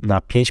Stanów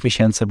na 5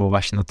 miesięcy, bo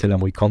właśnie no tyle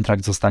mój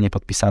kontrakt zostanie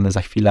podpisany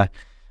za chwilę,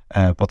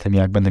 po tym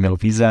jak będę miał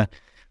wizę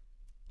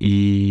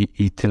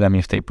i tyle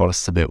mnie w tej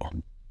Polsce było.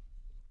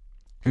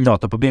 No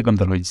to pobiegłem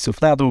do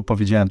rodziców na dół,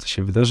 powiedziałem co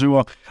się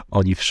wydarzyło,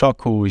 oni w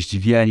szoku,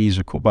 zdziwieni,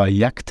 że Kuba,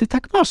 jak ty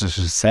tak możesz,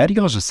 że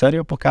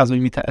serio, pokazuj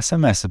mi te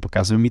SMS-y,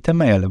 pokazuj mi te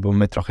maile, bo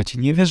my trochę ci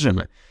nie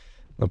wierzymy.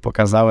 No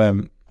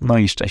pokazałem, no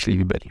i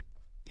szczęśliwi byli.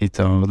 I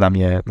to dla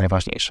mnie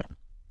najważniejsze.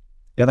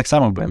 Ja tak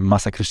samo byłem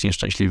masakrycznie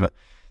szczęśliwy.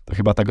 To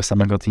chyba tego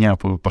samego dnia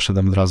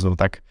poszedłem od razu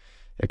tak,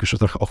 jak już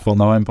trochę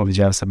ochłonąłem,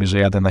 powiedziałem sobie, że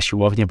jadę na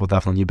siłownię, bo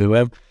dawno nie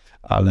byłem,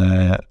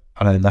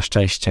 ale na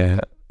szczęście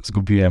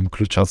zgubiłem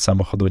klucze od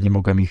samochodu, nie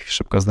mogłem ich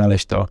szybko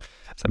znaleźć, to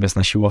zamiast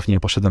na siłownię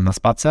poszedłem na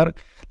spacer,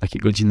 taki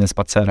godzinny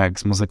spacerek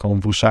z muzyką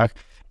w uszach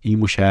i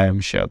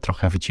musiałem się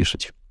trochę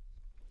wyciszyć.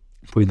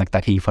 Bo jednak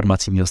takiej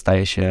informacji mi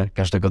dostaje się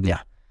każdego dnia.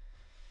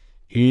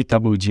 I to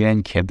był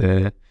dzień,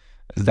 kiedy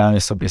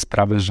zdałem sobie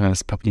sprawę, że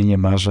spełnienie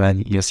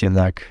marzeń jest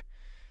jednak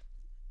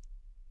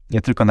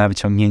nie tylko na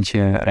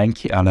wyciągnięcie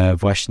ręki, ale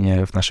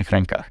właśnie w naszych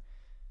rękach.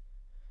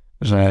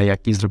 Że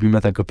jak nie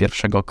zrobimy tego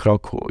pierwszego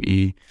kroku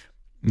i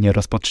nie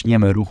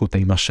rozpoczniemy ruchu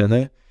tej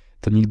maszyny,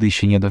 to nigdy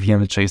się nie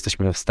dowiemy, czy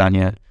jesteśmy w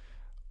stanie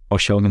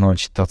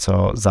osiągnąć to,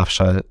 co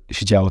zawsze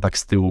siedziało tak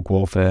z tyłu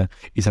głowy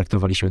i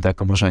traktowaliśmy to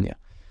jako marzenie.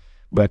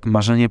 Bo jak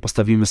marzenie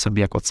postawimy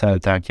sobie jako cel,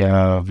 tak jak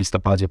ja w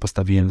listopadzie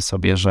postawiłem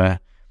sobie, że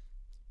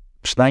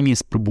przynajmniej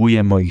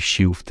spróbuję moich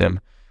sił w tym,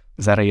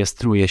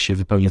 zarejestruję się,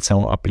 wypełnię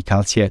całą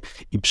aplikację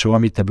i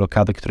przełamię te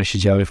blokady, które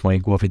siedziały w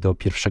mojej głowie do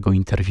pierwszego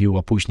interwiu,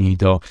 a później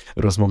do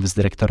rozmowy z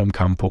dyrektorem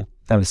kampu,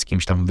 nawet z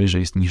kimś tam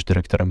wyżej niż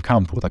dyrektorem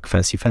kampu, tak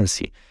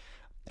fancy.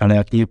 Ale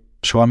jak nie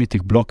przełamię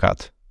tych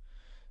blokad,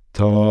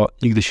 to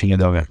nigdy się nie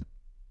dowiem.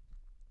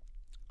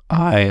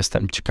 A ja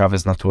jestem ciekawy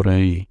z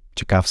natury i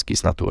ciekawski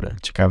z natury.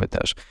 Ciekawy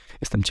też.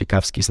 Jestem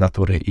ciekawski z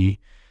natury i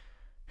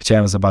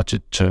chciałem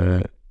zobaczyć,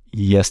 czy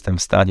jestem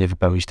w stanie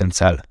wypełnić ten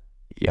cel,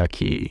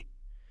 jaki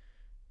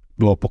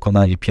było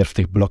pokonanie pierw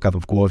tych blokad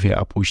w głowie,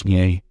 a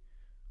później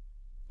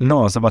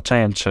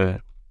zobaczyłem, czy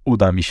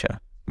uda mi się,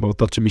 bo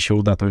to, czy mi się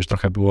uda, to już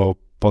trochę było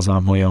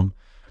poza moją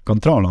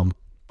kontrolą.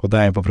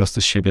 Podałem po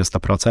prostu z siebie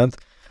 100%,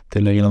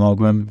 tyle ile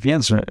mogłem.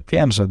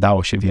 Wiem, że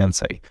dało się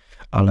więcej,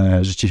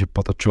 ale życie się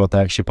potoczyło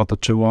tak, jak się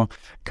potoczyło.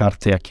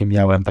 Karty, jakie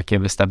miałem, takie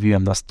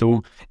wystawiłem na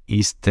stół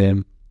i z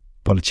tym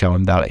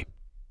poleciałem dalej.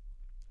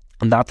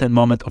 Na ten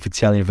moment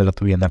oficjalnie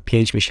wylatuję na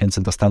 5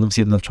 miesięcy do Stanów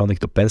Zjednoczonych,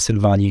 do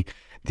Pensylwanii,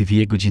 2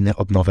 godziny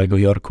od Nowego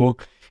Jorku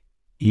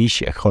i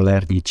się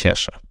cholernie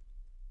cieszę.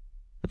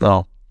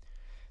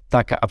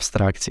 Taka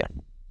abstrakcja.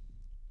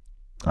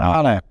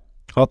 Ale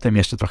o tym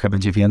jeszcze trochę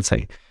będzie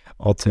więcej.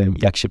 O tym,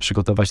 jak się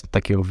przygotować do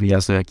takiego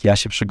wyjazdu, jak ja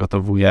się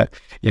przygotowuję,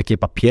 jakie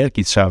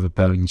papierki trzeba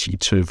wypełnić i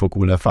czy w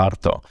ogóle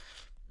warto.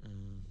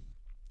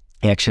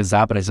 jak się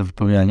zabrać za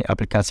wypełnianie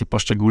aplikacji,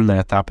 poszczególne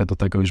etapy, do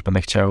tego już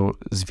będę chciał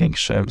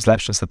z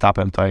lepszym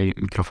setupem tutaj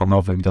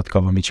mikrofonowym i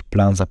dodatkowo mieć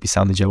plan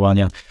zapisany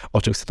działania,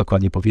 o czym chcę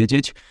dokładnie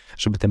powiedzieć,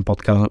 żeby ten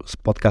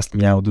podcast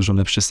miał dużo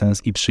lepszy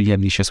sens i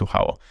przyjemniej się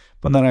słuchało.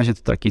 Bo na razie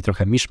to taki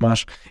trochę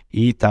miszmasz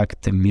i tak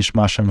tym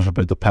miszmaszem,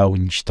 żeby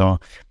dopełnić to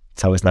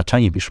całe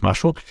znaczenie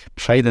miszmaszu,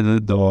 przejdę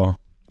do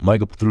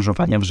mojego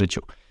podróżowania w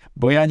życiu.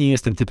 Bo ja nie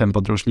jestem typem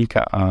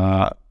podróżnika,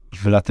 a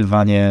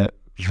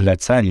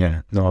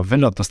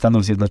wylot do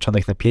Stanów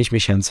Zjednoczonych na 5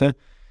 miesięcy,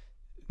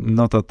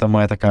 no to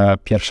moja taka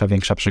pierwsza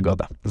większa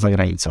przygoda za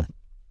granicą.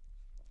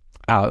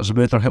 A,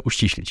 żeby trochę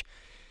uściślić.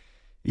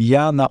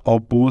 Ja na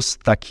obóz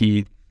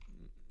taki,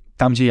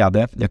 tam gdzie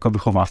jadę, jako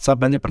wychowawca,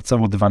 będę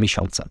pracował 2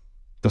 miesiące.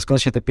 To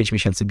skąd się te 5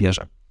 miesięcy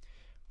bierze?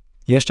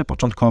 Jeszcze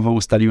początkowo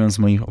ustaliłem z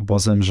moim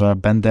obozem, że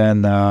będę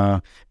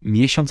na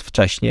miesiąc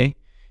wcześniej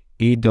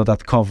i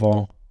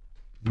dodatkowo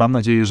mam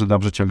nadzieję, że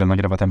dobrze ciągle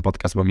nagrywa ten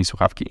podcast, bo mi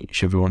słuchawki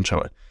się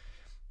wyłączyły.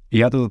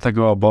 Jadę do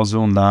tego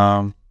obozu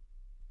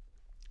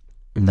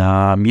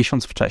na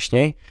miesiąc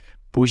wcześniej,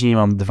 później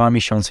mam 2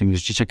 miesiące już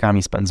z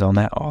dzieciakami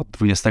spędzone od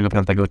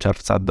 25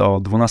 czerwca do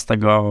 12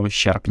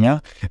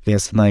 sierpnia,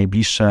 więc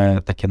najbliższe,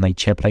 takie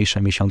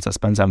najcieplejsze miesiące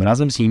spędzam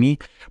razem z nimi.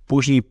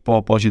 Później po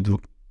obozie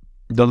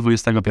do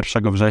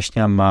 21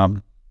 września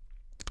mam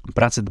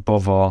pracę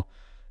typowo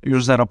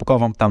już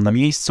zarobkową tam na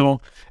miejscu,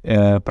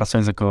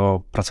 pracując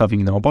jako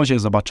pracownik na obozie.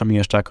 Zobaczymy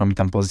jeszcze, jaką mi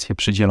tam pozycję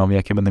przydzielą,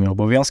 jakie będę miał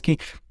obowiązki,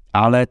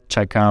 ale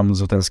czekam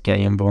z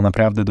utęsknieniem, bo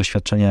naprawdę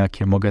doświadczenia,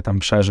 jakie mogę tam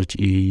przeżyć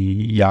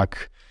i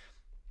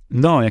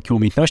jakie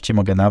umiejętności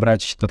mogę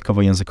nabrać,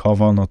 dodatkowo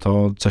językowo, no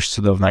to coś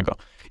cudownego.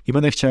 I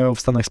będę chciał w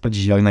Stanach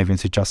spędzić jak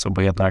najwięcej czasu,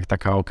 bo jednak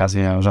taka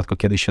okazja rzadko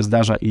kiedy się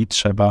zdarza i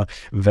trzeba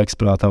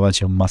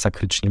wyeksploatować ją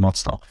masakrycznie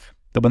mocno.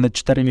 To będę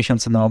 4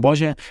 miesiące na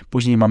obozie,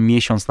 później mam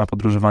miesiąc na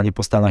podróżowanie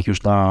po Stanach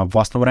już na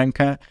własną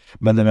rękę,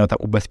 będę miał tam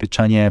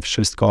ubezpieczenie,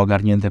 wszystko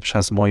ogarnięte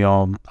przez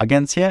moją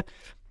agencję,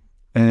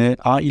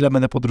 a ile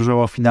będę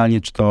podróżował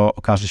finalnie, czy to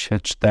okaże się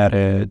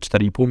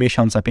 4,5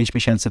 miesiąca, 5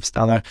 miesięcy w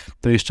Stanach,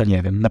 to jeszcze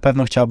nie wiem. Na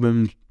pewno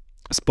chciałbym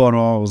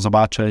sporo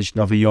zobaczyć,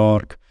 Nowy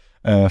Jork,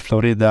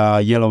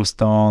 Floryda,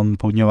 Yellowstone,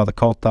 Południowa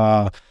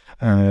Dakota,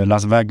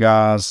 Las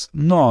Vegas,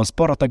 no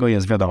sporo tego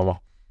jest, wiadomo.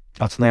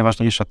 A co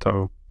najważniejsze,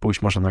 to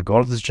pójść może na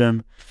Gold's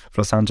Gym w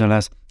Los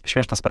Angeles.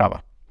 Śmieszna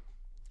sprawa.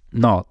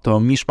 No, to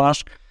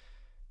miszmasz.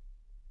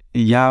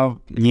 Ja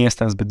nie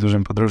jestem zbyt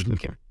dużym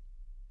podróżnikiem,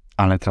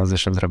 ale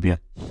transition zrobię.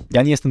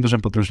 Ja nie jestem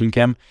dużym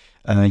podróżnikiem.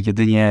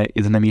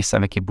 Jedyne miejsca,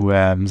 w jakie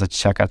byłem za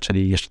dzieciaka,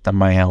 czyli jeszcze tam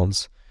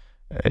mając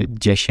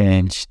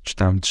 10 czy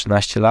tam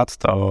 13 lat,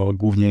 to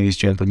głównie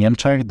jeździłem do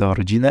Niemczech, do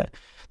rodziny.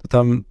 To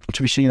tam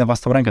oczywiście nie na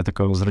własną rękę,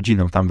 tylko z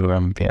rodziną tam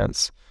byłem,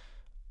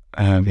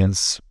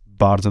 więc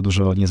bardzo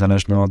dużo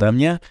niezależne ode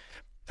mnie,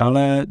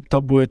 ale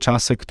to były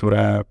czasy,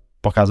 które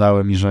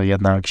pokazały mi, że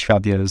jednak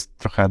świat jest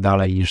trochę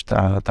dalej niż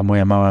ta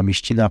moja mała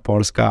mieścina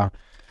polska,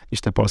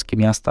 niż te polskie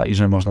miasta i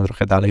że można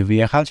trochę dalej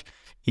wyjechać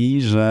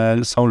i że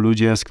są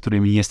ludzie, z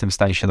którymi nie jestem w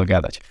stanie się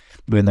dogadać,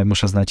 bo jednak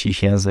muszę znać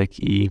ich język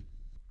i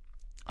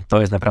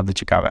to jest naprawdę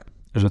ciekawe,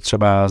 że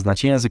trzeba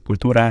znać język,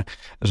 kulturę,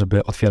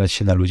 żeby otwierać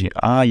się na ludzi,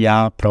 a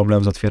ja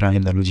problem z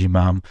otwieraniem na ludzi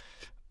mam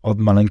od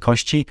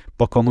maleńkości,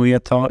 pokonuję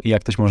to i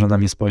jak ktoś może na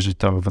mnie spojrzeć,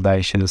 to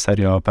wydaje się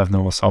serio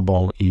pewną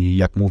osobą i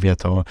jak mówię,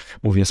 to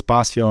mówię z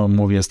pasją,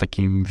 mówię z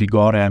takim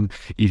wigorem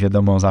i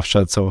wiadomo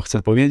zawsze, co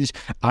chcę powiedzieć,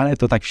 ale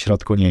to tak w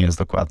środku nie jest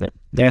dokładnie.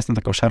 Ja jestem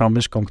taką szarą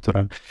myszką,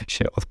 która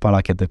się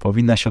odpala, kiedy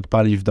powinna się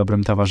odpalić w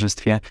dobrym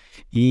towarzystwie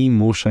i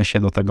muszę się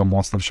do tego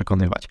mocno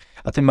przekonywać.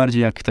 A tym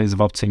bardziej, jak ktoś jest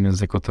w obcym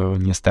języku, to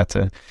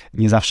niestety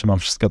nie zawsze mam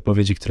wszystkie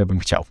odpowiedzi, które bym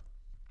chciał.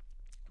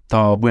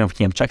 To byłem w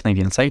Niemczech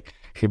najwięcej,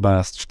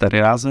 chyba z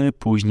 4 razy,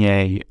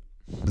 później,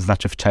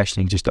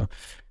 wcześniej gdzieś to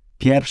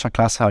pierwsza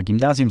klasa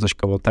gimnazjum, coś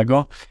koło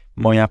tego.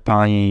 Moja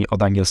pani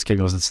od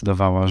angielskiego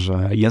zdecydowała,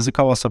 że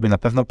językowo sobie na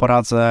pewno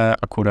poradzę,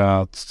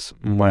 akurat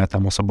moja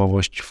tam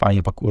osobowość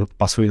fajnie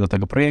pasuje do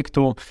tego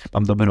projektu,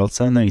 mam dobre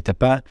oceny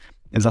itp.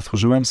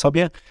 Zatworzyłem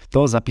sobie,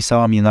 to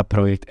zapisała mnie na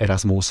projekt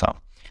Erasmusa.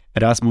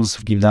 Erasmus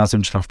w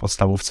gimnazjum, czy tam w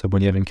podstawówce, bo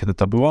nie wiem kiedy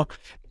to było.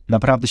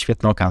 Naprawdę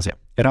świetna okazja.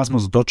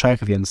 Erasmus do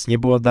Czech, więc nie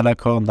było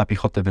daleko, na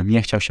piechotę bym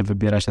nie chciał się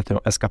wybierać na tę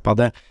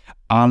eskapadę,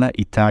 ale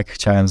i tak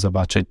chciałem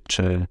zobaczyć,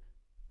 czy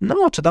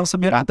dam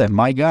sobie radę.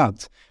 My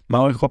God,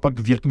 mały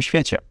chłopak w wielkim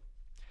świecie.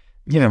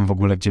 Nie wiem w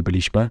ogóle, gdzie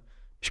byliśmy.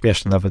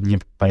 Śmieszne, nawet nie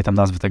pamiętam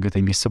nazwy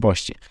tej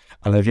miejscowości,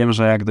 ale wiem,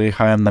 że jak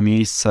dojechałem na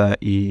miejsce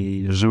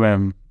i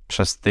żyłem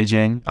przez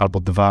tydzień albo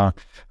 2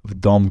 w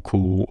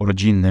domku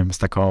rodzinnym z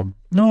taką,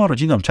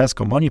 rodziną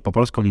czeską, oni po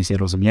polsku nic nie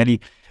rozumieli.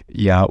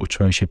 Ja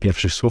uczyłem się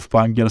pierwszych słów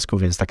po angielsku,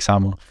 więc tak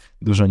samo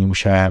dużo nie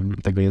musiałem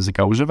tego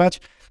języka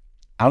używać,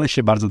 ale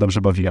się bardzo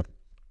dobrze bawiłem.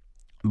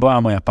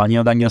 Była moja pani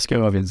od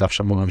angielskiego, więc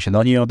zawsze mogłem się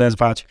do niej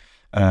odezwać.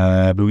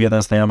 Był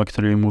jeden znajomy,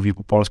 który mówi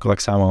po polsku,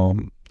 tak samo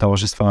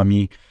towarzystwa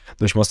mi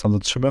dość mocno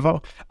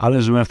dotrzymywał,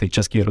 ale żyłem w tej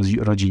czeskiej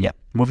rodzinie.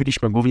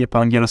 Mówiliśmy głównie po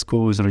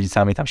angielsku, z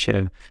rodzicami tam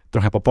się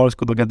trochę po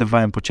polsku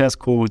dogadywałem po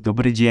czesku,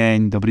 dobry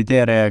dzień, dobry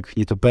derek,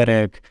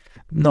 nietoperek,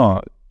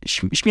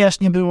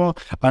 śmiesznie było,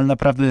 ale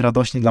naprawdę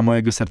radośnie dla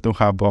mojego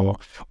serducha, bo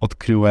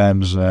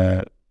odkryłem,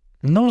 że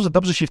że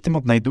dobrze się w tym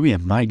odnajduję.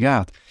 My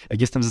God,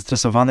 jak jestem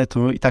zestresowany,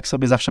 to i tak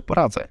sobie zawsze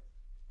poradzę.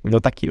 No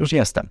taki już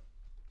jestem.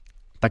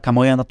 Taka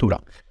moja natura.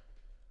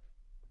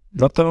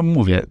 No to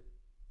mówię,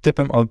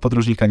 typem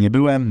podróżnika nie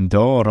byłem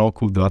do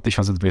roku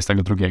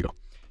 2022,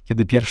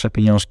 kiedy pierwsze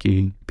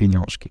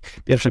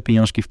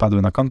pieniążki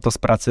wpadły na konto z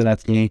pracy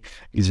letniej,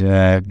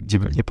 gdzie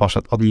bym nie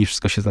poszedł, od niej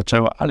wszystko się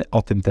zaczęło, ale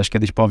o tym też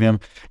kiedyś powiem,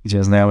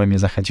 gdzie znajomy mnie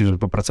zachęcił, żeby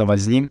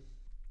popracować z nim.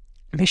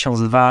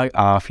 Miesiąc, dwa,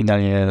 a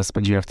finalnie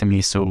spędziłem w tym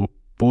miejscu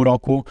pół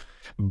roku,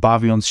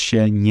 bawiąc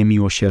się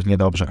niemiłosiernie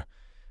dobrze,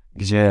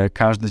 gdzie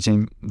każdy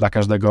dzień dla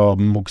każdego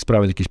mógł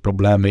sprawiać jakieś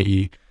problemy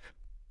i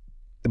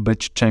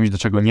być czymś, do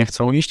czego nie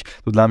chcą iść,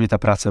 to dla mnie ta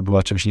praca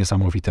była czymś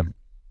niesamowitym.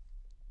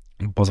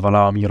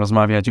 Pozwalała mi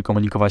rozmawiać i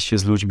komunikować się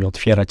z ludźmi,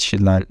 otwierać się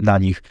na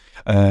nich,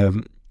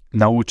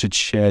 nauczyć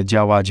się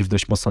działać w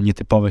dość mocno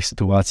nietypowych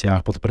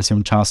sytuacjach, pod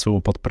presją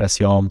czasu, pod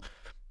presją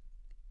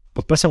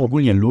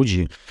ogólnie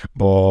ludzi,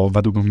 bo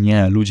według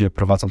mnie ludzie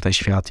prowadzą ten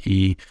świat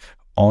i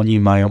oni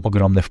mają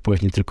ogromny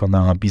wpływ nie tylko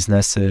na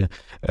biznesy,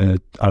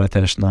 ale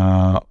też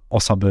na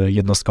osoby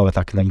jednostkowe,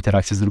 tak, na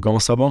interakcje z drugą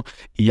osobą.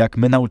 I jak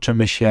my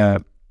nauczymy się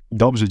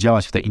dobrze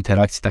działać w tej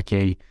interakcji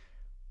takiej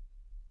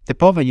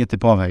typowej,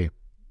 nietypowej,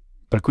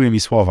 brakuje mi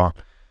słowa,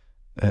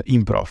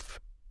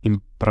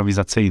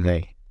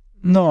 improwizacyjnej,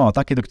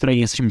 takiej, do której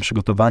jesteśmy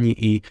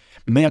przygotowani i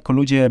my jako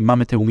ludzie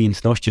mamy te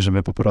umiejętności,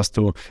 żeby po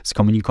prostu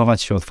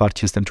skomunikować się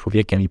otwarcie z tym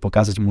człowiekiem i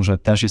pokazać mu, że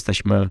też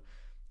jesteśmy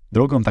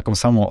drugą taką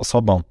samą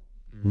osobą,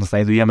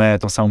 znajdujemy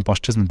tą samą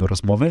płaszczyznę do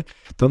rozmowy,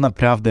 to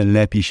naprawdę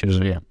lepiej się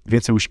żyje.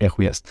 Więcej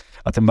uśmiechu jest.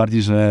 A tym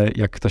bardziej, że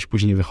jak ktoś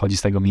później wychodzi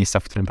z tego miejsca,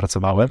 w którym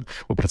pracowałem,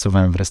 bo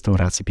pracowałem w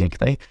restauracji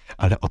pięknej,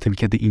 ale o tym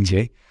kiedy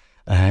indziej,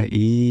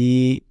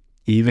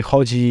 i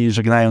wychodzi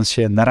żegnając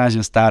się, na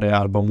razie stary,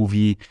 albo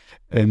mówi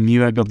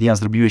miłego dnia,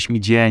 zrobiłeś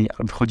mi dzień,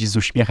 albo wychodzi z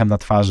uśmiechem na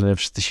twarzy,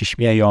 wszyscy się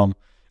śmieją,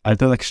 ale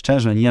to tak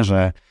szczerze, nie,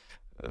 że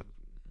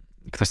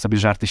ktoś sobie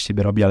żarty z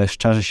ciebie robi, ale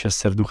szczerze się z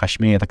serducha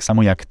śmieje, tak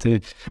samo jak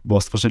ty,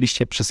 bo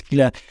stworzyliście przez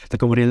chwilę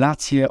taką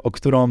relację, o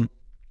którą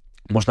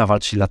można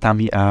walczyć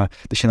latami, a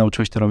ty się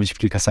nauczyłeś to robić w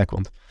kilka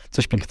sekund.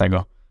 Coś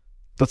pięknego.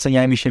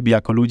 Doceniajmy siebie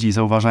jako ludzi,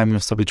 zauważajmy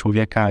w sobie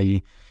człowieka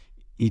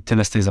i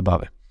tyle z tej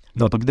zabawy.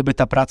 No to gdyby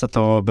ta praca,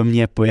 to bym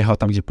nie pojechał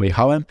tam, gdzie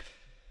pojechałem,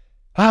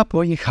 a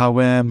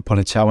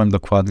poleciałem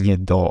dokładnie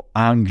do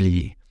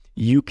Anglii,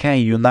 UK,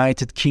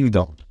 United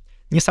Kingdom.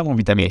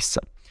 Niesamowite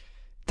miejsce.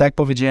 Tak jak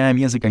powiedziałem,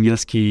 język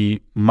angielski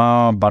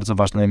ma bardzo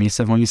ważne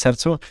miejsce w moim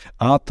sercu,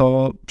 a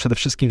to przede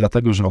wszystkim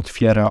dlatego, że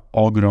otwiera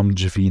ogrom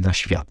drzwi na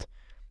świat.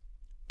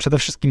 Przede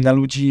wszystkim na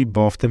ludzi,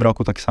 bo w tym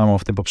roku, tak samo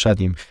w tym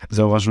poprzednim,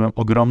 zauważyłem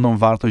ogromną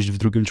wartość w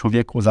drugim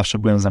człowieku, zawsze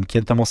byłem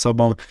zamkniętą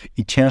osobą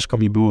i ciężko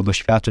mi było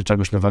doświadczyć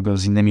czegoś nowego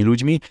z innymi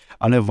ludźmi,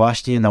 ale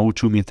właśnie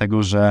nauczył mnie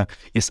tego, że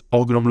jest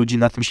ogrom ludzi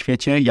na tym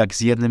świecie, jak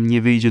z jednym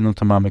nie wyjdzie, no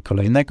to mamy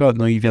kolejnego,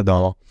 no i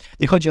wiadomo.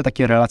 Nie chodzi o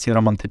takie relacje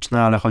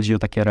romantyczne, ale chodzi o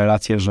takie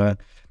relacje, że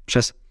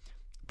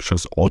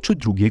przez oczy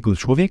drugiego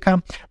człowieka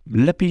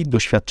lepiej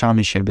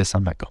doświadczamy siebie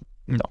samego.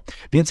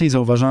 Więcej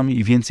zauważamy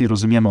i więcej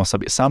rozumiemy o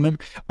sobie samym,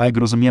 a jak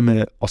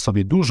rozumiemy o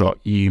sobie dużo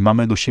i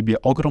mamy do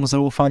siebie ogrom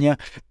zaufania,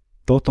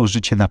 to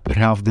życie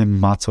naprawdę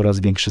ma coraz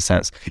większy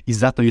sens i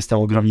za to jestem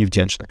ogromnie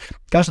wdzięczny.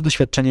 Każde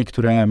doświadczenie,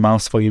 które mam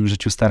w swoim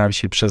życiu, staram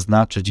się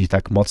przeznaczyć i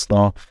tak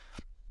mocno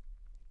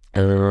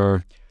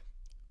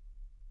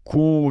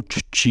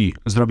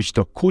zrobić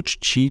to ku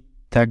czci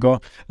tego,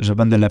 że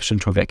będę lepszym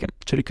człowiekiem.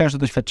 Czyli każde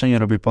doświadczenie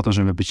robię po to,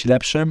 żeby być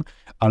lepszym,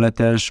 ale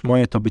też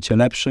moje to bycie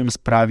lepszym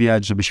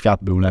sprawiać, żeby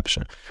świat był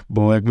lepszy.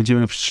 Bo jak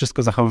będziemy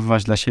wszystko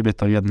zachowywać dla siebie,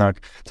 to jednak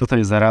co to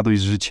jest za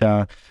radość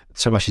życia,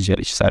 trzeba się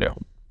dzielić, serio.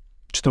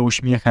 Czy to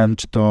uśmiechem,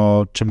 czy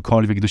to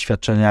czymkolwiek,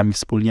 doświadczeniami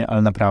wspólnie,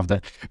 ale naprawdę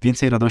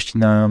więcej radości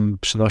nam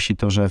przynosi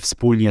to, że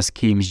wspólnie z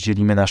kimś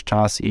dzielimy nasz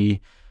czas i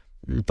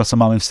to, co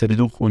mamy w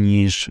serduchu,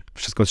 niż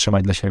wszystko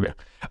trzymać dla siebie.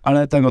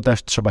 Ale tego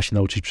też trzeba się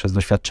nauczyć przez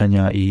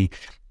doświadczenia i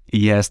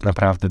jest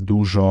naprawdę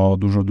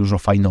dużo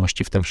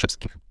fajności w tym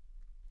wszystkim.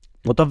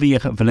 No to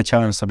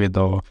wyleciałem sobie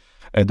do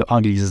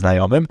Anglii ze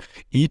znajomym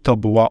i to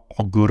była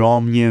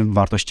ogromnie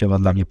wartościowa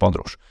dla mnie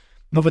podróż.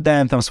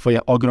 Wydałem tam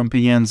swoje ogrom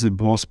pieniędzy,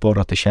 było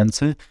sporo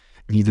tysięcy,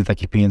 nigdy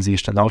takich pieniędzy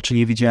jeszcze na oczy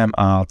nie widziałem,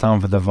 a tam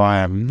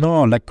wydawałem,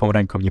 lekką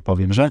ręką, nie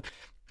powiem, że,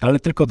 ale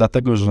tylko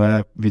dlatego,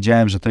 że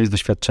wiedziałem, że to jest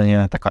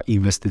doświadczenie, taka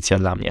inwestycja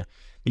dla mnie.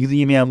 Nigdy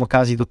nie miałem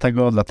okazji do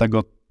tego,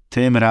 dlatego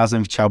tym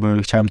razem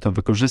chciałem to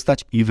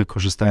wykorzystać i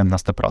wykorzystałem na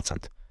 100%.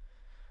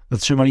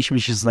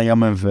 Zatrzymaliśmy się z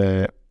znajomym w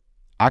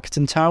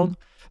Acton Town.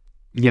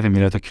 Nie wiem,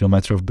 ile to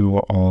kilometrów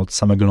było od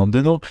samego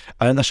Londynu,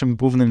 ale naszym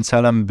głównym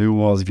celem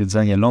było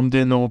zwiedzenie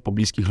Londynu,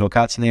 pobliskich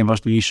lokacji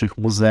najważniejszych,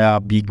 muzea,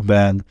 Big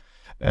Ben,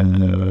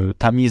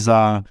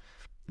 Tamiza.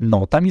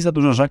 Tamiza,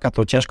 duża rzeka,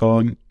 to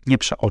ciężko nie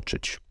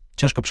przeoczyć.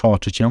 Ciężko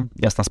przeoczyć ją,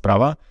 jasna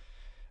sprawa.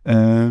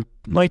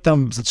 I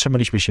tam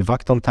zatrzymaliśmy się w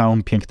Acton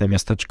Town, piękne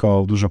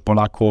miasteczko, dużo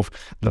Polaków,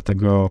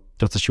 dlatego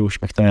to, co się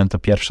uśmiechnąłem, to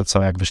pierwsze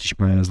co, jak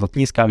wyszliśmy z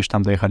lotniska, już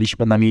tam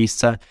dojechaliśmy na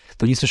miejsce,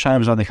 to nie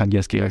słyszałem żadnych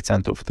angielskich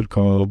akcentów,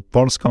 tylko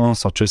polską,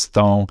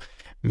 soczystą,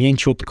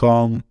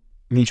 mięciutką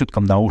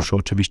na uszu,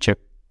 oczywiście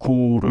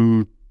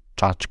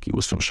kurczaczki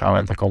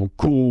usłyszałem, taką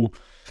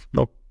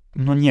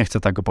no nie chcę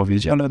tego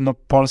powiedzieć, ale no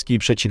polski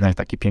przecinek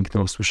taki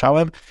piękny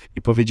usłyszałem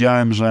i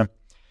powiedziałem, że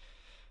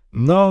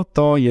no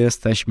to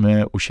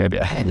jesteśmy u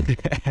siebie.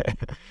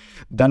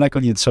 Daleko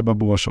nie trzeba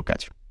było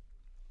szukać.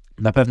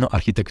 Na pewno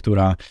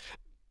architektura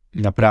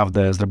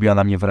naprawdę zrobiła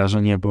na mnie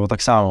wrażenie, bo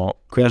tak samo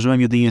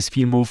kojarzyłem jedynie z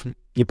filmów,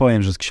 nie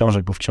powiem, że z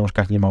książek, bo w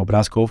książkach nie ma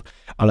obrazków,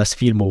 ale z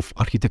filmów,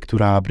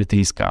 architektura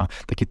brytyjska,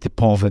 takie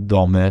typowe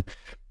domy,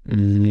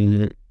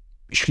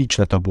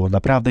 śliczne to było,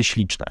 naprawdę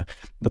śliczne.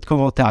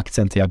 Dodatkowo te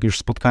akcenty, jak już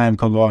spotkałem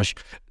kogoś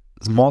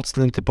z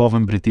mocnym,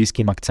 typowym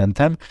brytyjskim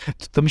akcentem,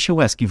 to mi się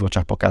łezki w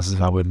oczach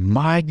pokazywały.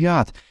 My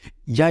God,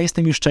 ja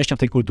jestem już częścią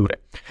tej kultury.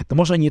 No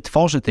może nie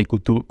tworzę tej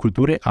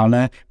kultury,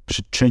 ale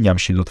przyczyniam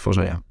się do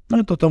tworzenia.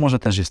 No to może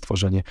też jest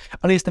tworzenie,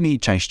 ale jestem jej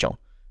częścią.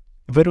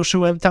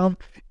 Wyruszyłem tam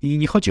i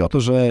nie chodzi o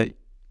to, że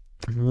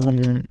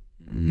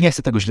nie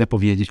chcę tego źle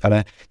powiedzieć,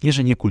 ale nie,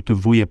 że nie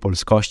kultywuję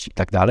polskości i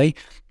tak dalej,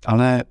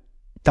 ale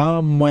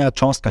ta moja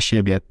cząstka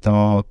siebie,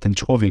 to ten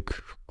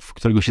człowiek, w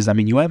którego się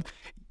zamieniłem,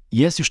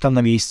 jest już tam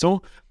na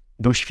miejscu,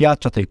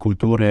 doświadcza tej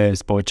kultury,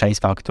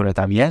 społeczeństwa, które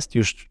tam jest,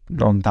 już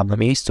tam na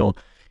miejscu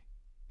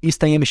i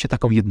stajemy się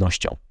taką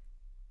jednością.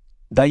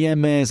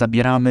 Dajemy,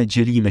 zabieramy,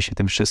 dzielimy się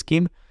tym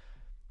wszystkim.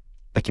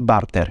 Taki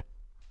barter.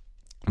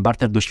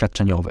 Barter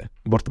doświadczeniowy,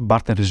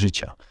 barter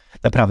życia.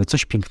 Naprawdę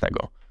coś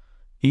pięknego.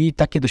 I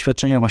takie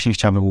doświadczenia właśnie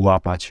chciałbym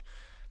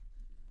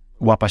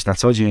łapać na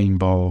co dzień,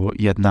 bo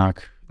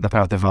jednak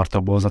naprawdę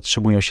warto, bo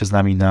zatrzymują się z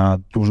nami na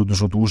dużo,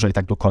 dużo dłużej,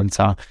 tak do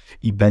końca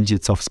i będzie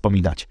co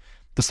wspominać.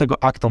 Do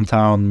tego Acton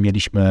Town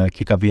mieliśmy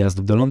kilka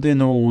wyjazdów do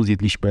Londynu,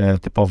 zjedliśmy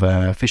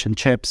typowe fish and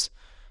chips,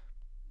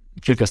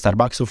 kilka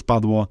Starbucksów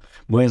padło.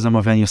 Moje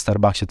zamawianie w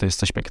Starbucksie to jest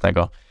coś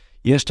pięknego.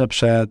 Jeszcze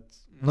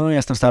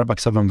jestem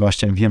Starbucksowym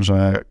gościem, wiem,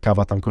 że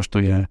kawa tam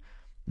kosztuje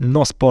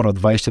sporo,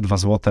 22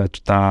 zł,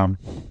 czy tam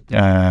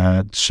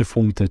 3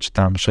 funty, czy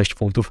tam 6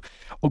 funtów.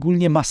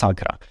 Ogólnie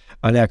masakra,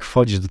 ale jak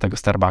wchodzisz do tego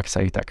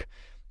Starbucksa i tak,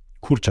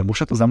 kurczę,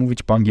 muszę to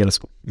zamówić po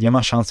angielsku. Nie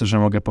ma szansy, że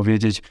mogę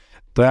powiedzieć,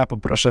 to ja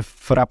poproszę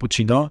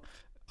frappuccino,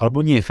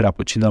 albo nie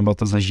frappuccino, bo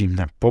to za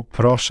zimne.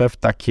 Poproszę w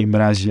takim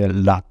razie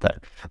latte.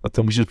 No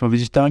to musisz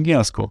powiedzieć to po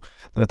angielsku.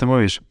 No to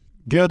mówisz,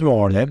 good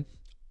morning,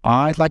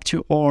 I'd like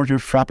to order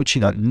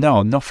frappuccino.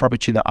 No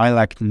frappuccino,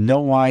 I like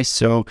no ice,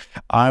 so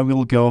I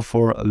will go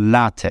for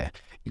latte.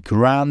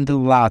 Grande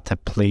latte,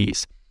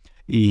 please.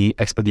 I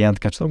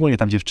ekspedientka, czy ogólnie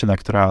tam dziewczyna,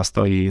 która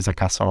stoi za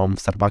kasą w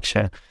Starbucksie,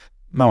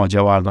 mała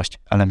działalność,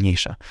 ale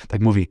mniejsza.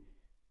 Tak mówi,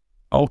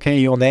 okay,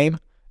 your name?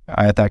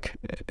 A ja tak,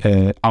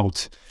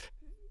 out.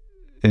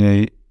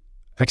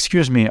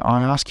 Excuse me,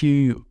 I ask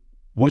you,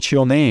 what's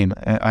your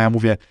name? A ja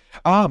mówię,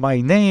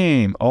 my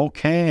name,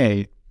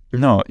 okay.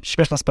 No,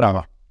 śmieszna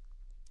sprawa.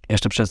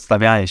 Jeszcze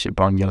przedstawianie się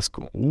po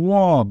angielsku.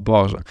 Ło,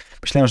 Boże.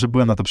 Myślałem, że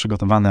byłem na to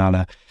przygotowany,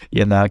 ale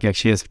jednak jak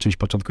się jest w czymś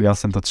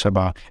początkującym, to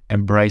trzeba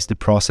embrace the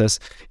process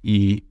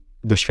i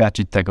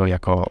doświadczyć tego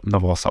jako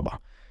nowa osoba.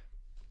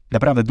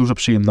 Naprawdę dużo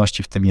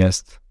przyjemności w tym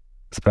jest.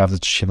 Sprawdzę,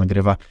 czy się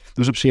nagrywa.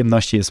 Dużo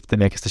przyjemności jest w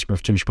tym, jak jesteśmy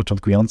w czymś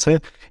początkujący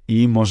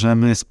i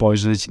możemy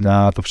spojrzeć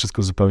na to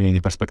wszystko z zupełnie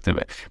innej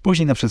perspektywy.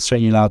 Później na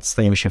przestrzeni lat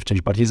stajemy się w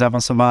czymś bardziej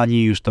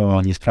zaawansowani, już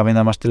to nie sprawia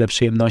nam aż tyle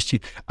przyjemności,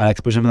 ale jak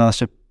spojrzymy na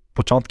nasze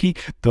początki,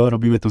 to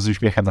robimy to z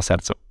uśmiechem na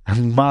sercu.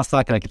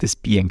 Masakra, jakie to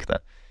jest piękne.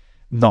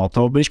 No,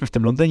 to byliśmy w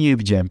tym Londynie,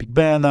 widziałem Big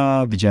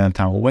Bena, widziałem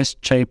tam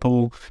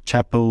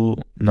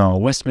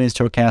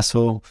Westminster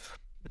Castle,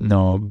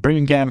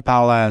 Birmingham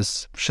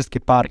Palace, wszystkie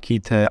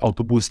parki, te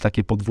autobusy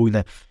takie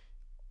podwójne.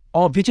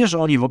 Wiecie, że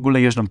oni w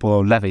ogóle jeżdżą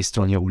po lewej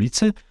stronie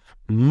ulicy?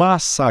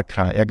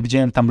 Masakra. Jak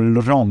widziałem tam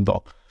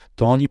rondo,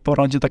 to oni po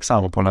rondzie tak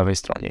samo po lewej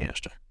stronie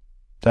jeżdżą.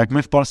 To jak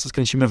my w Polsce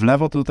skręcimy w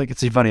lewo, to takie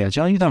coś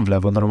wariacie, oni tam w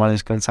lewo normalnie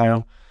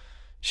skręcają.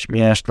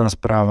 Śmieszna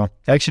sprawa.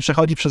 Jak się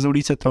przechodzi przez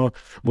ulicę, to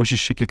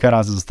musisz się kilka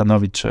razy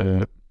zastanowić,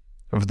 czy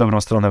w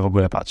dobrą stronę w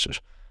ogóle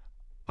patrzysz.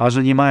 A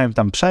że nie mają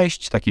tam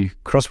przejść, takich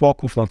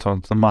crosswalków, no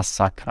to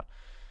masakra.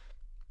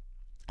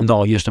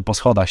 No, jeszcze po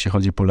schodach się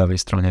chodzi po lewej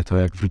stronie, to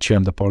jak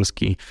wróciłem do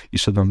Polski i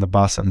szedłem na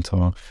basen,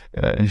 to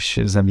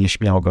się ze mnie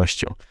śmiał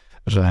gościu,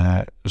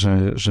 że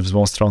w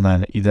złą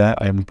stronę idę,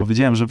 a ja mu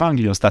powiedziałem, że w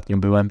Anglii ostatnio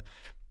byłem,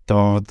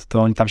 to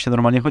tam się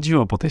normalnie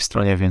chodziło po tej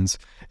stronie, więc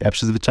ja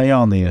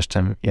przyzwyczajony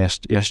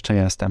jeszcze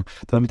jestem.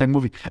 To on mi tak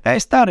mówi,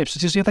 stary,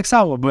 przecież ja tak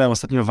samo byłem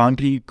ostatnio w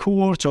Anglii,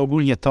 kurczę,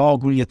 ogólnie to,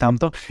 ogólnie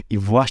tamto i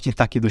właśnie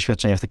takie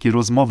doświadczenia, takie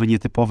rozmowy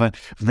nietypowe,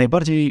 w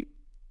najbardziej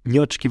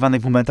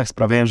nieoczekiwanych momentach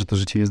sprawiają, że to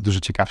życie jest dużo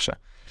ciekawsze.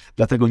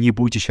 Dlatego nie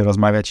bójcie się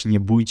rozmawiać, nie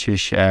bójcie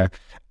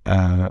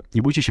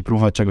się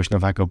próbować czegoś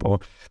nowego, bo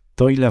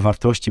to, ile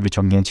wartości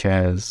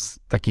wyciągnięcie z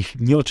takich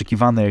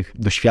nieoczekiwanych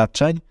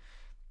doświadczeń,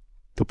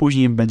 to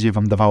później będzie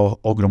wam dawało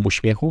ogrom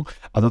uśmiechu,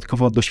 a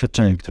dodatkowo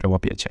doświadczenie, które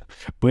łapiecie.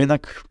 Bo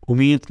jednak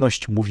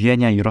umiejętność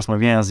mówienia i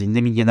rozmawiania z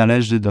innymi nie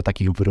należy do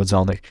takich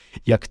wyrodzonych.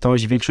 Jak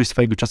ktoś większość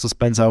swojego czasu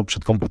spędzał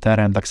przed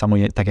komputerem, tak samo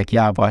tak jak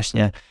ja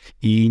właśnie,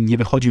 i nie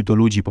wychodził do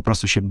ludzi, po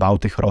prostu się bał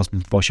tych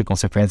rozmów, bał się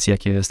konsekwencji,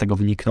 jakie z tego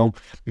wynikną.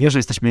 Nie, że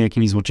jesteśmy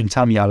jakimiś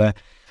złoczyńcami, ale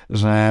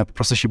że po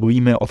prostu się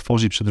boimy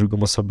otworzyć przed drugą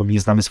osobą, nie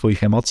znamy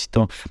swoich emocji,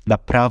 to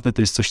naprawdę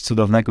to jest coś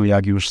cudownego,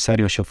 jak już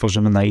serio się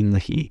otworzymy na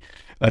innych i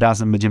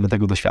razem będziemy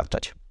tego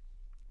doświadczać.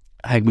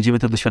 A jak będziemy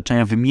te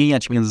doświadczenia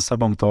wymieniać między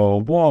sobą,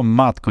 to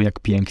matko, jak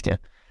pięknie.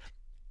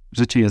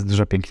 Życie jest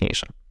dużo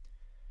piękniejsze.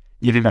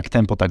 Nie wiem jak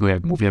tempo tego,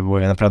 jak mówię, bo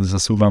ja naprawdę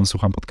zasuwam,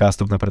 słucham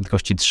podcastów na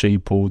prędkości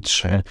 3,5,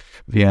 3,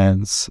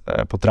 więc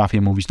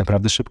potrafię mówić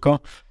naprawdę szybko,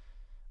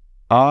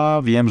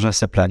 a wiem, że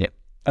seplenie.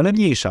 Ale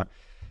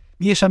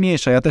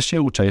mniejsza, ja też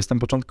się uczę, jestem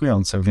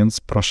początkującym, więc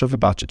proszę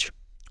wybaczyć.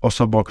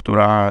 Osoba,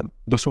 która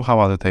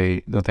dosłuchała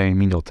do tej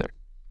minuty.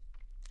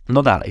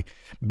 No dalej,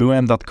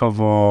 byłem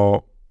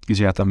dodatkowo,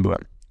 gdzie ja tam byłem?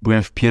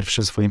 Byłem w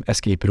pierwszym swoim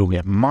escape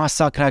roomie.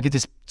 Masakra, jakie to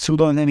jest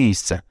cudowne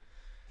miejsce.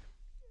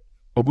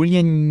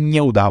 Ogólnie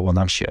nie udało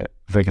nam się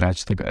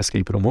wygrać tego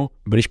escape roomu.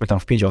 Byliśmy tam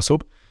w 5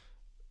 osób.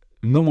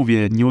 No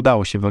mówię, nie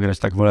udało się wygrać,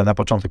 tak wolę na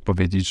początek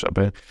powiedzieć,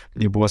 żeby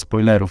nie było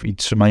spoilerów i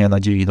trzymania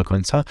nadziei do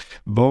końca,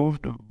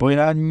 bo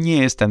ja nie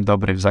jestem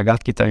dobry w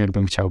zagadki, tak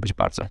jakbym chciał być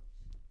bardzo.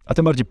 A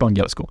tym bardziej po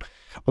angielsku.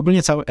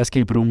 Ogólnie cały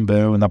escape room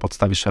był na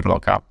podstawie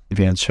Sherlocka,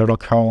 więc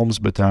Sherlock Holmes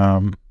by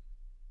tam...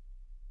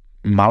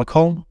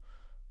 Malcolm?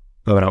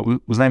 Dobra,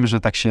 uznajmy, że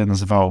tak się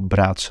nazywał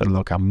brat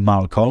Sherlocka,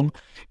 Malcolm.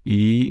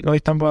 I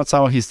tam była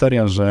cała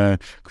historia, że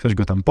ktoś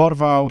go tam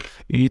porwał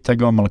i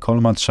tego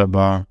Malcolma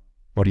trzeba...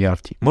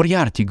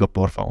 Moriarty go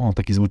porwał,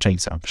 taki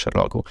złoczyńca w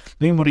Sherlocku.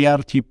 No i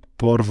Moriarty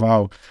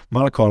porwał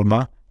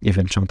Malcolma, nie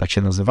wiem czemu tak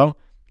się nazywał,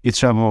 i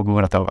trzeba było go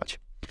uratować.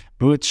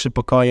 Były 3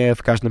 pokoje,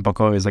 w każdym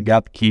pokoju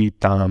zagadki,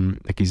 tam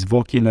jakieś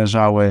zwłoki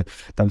leżały,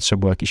 tam trzeba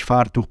było jakiś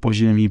fartuch po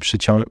ziemi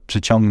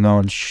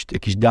przyciągnąć,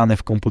 jakieś dane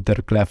w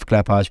komputer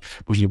wklepać,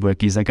 później były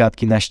jakieś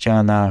zagadki na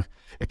ścianach,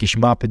 jakieś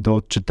mapy do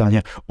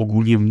odczytania,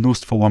 ogólnie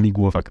mnóstwo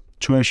łamigłówek.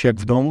 Czułem się jak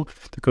w domu,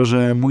 tylko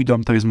że mój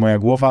dom to jest moja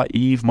głowa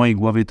i w mojej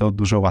głowie to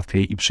dużo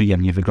łatwiej i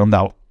przyjemniej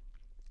wyglądało.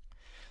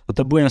 No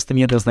to byłem z tym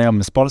jednym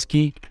znajomym z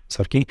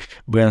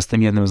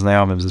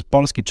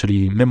Polski,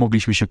 czyli my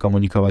mogliśmy się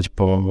komunikować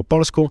po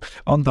polsku,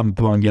 on tam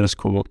po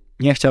angielsku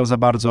nie chciał za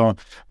bardzo,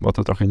 bo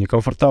to trochę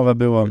niekomfortowe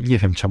było, nie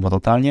wiem czemu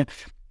totalnie,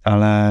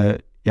 ale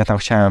ja tam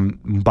chciałem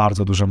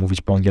bardzo dużo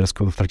mówić po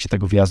angielsku w trakcie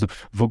tego wyjazdu.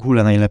 W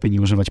ogóle najlepiej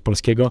nie używać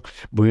polskiego,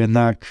 bo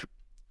jednak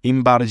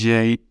im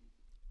bardziej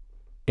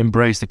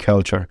embrace the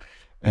culture,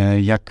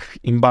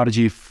 im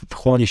bardziej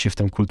wchłonie się w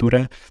tę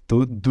kulturę,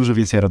 to dużo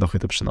więcej radochy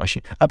to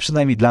przynosi. A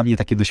przynajmniej dla mnie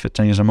takie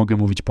doświadczenie, że mogę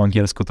mówić po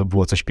angielsku, to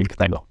było coś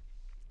pięknego.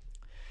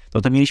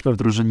 To mieliśmy w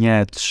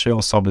drużynie 3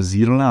 osoby z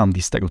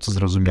Irlandii, z tego co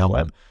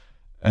zrozumiałem.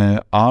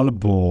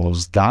 Albo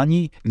z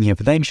Danii. Nie,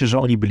 wydaje mi się, że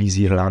oni byli z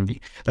Irlandii.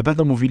 Na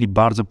pewno mówili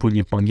bardzo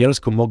płynnie po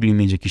angielsku, mogli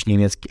mieć jakiś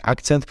niemiecki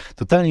akcent.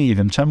 Totalnie nie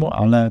wiem czemu,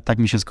 ale tak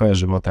mi się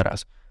skojarzyło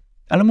teraz.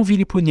 Ale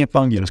mówili płynnie po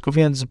angielsku,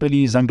 więc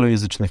byli z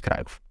anglojęzycznych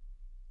krajów.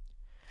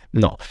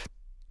 No,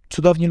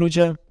 cudowni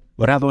ludzie,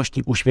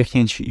 radośni,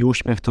 uśmiechnięci i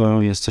uśmiech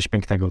to jest coś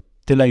pięknego.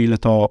 Tyle, ile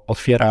to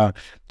otwiera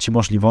ci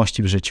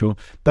możliwości w życiu.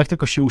 Tak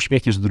tylko się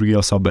uśmiechniesz do drugiej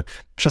osoby.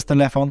 Przez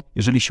telefon,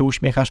 jeżeli się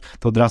uśmiechasz,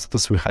 to od razu to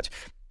słychać.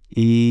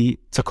 I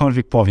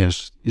cokolwiek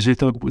powiesz, jeżeli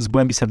to z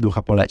głębi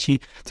serducha poleci,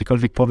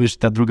 cokolwiek powiesz,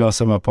 ta druga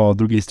osoba po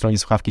drugiej stronie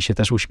słuchawki się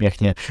też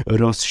uśmiechnie,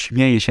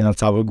 rozśmieje się na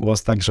cały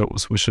głos, tak że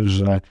usłyszysz,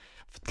 że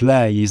w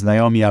tle jej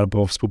znajomi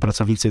albo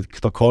współpracownicy,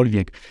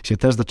 ktokolwiek się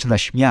też zaczyna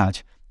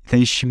śmiać.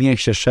 Ten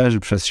śmiech się szerzy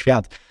przez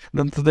świat.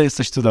 No to jest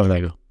coś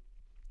cudownego.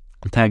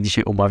 Tak jak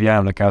dzisiaj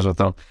umawiałem lekarza,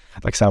 to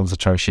tak samo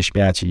zacząłem się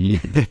śmiać i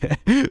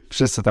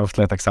wszyscy tam w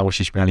tle tak samo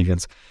się śmiali,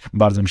 więc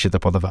bardzo mi się to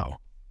podobało.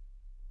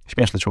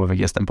 Śmieszny człowiek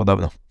jestem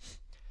podobno.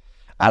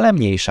 Ale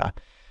mniejsza.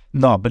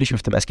 No, byliśmy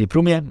w tym escape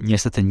roomie.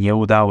 Niestety nie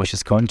udało się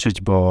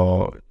skończyć,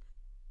 bo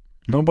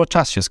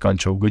czas się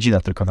skończył. Godzina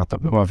tylko na to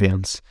była,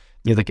 więc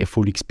nie takie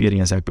full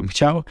experience, jakbym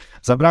chciał.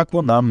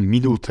 Zabrakło nam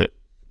minuty.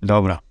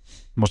 Dobra,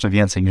 może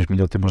więcej niż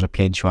minuty, może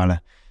 5, ale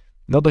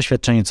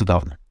doświadczenie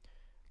cudowne.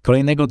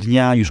 Kolejnego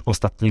dnia, już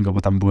ostatniego,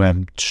 bo tam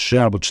byłem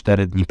 3 albo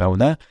 4 dni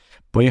pełne,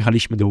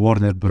 pojechaliśmy do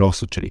Warner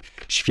Brosu, czyli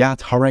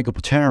świat Harry'ego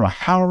Pottera.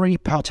 Harry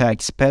Potter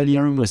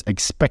Expelliarmus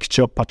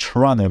Expectio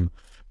Patronum.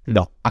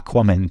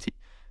 Aquamenti.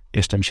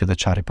 Jeszcze mi się te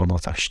czary po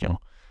nocach śnią.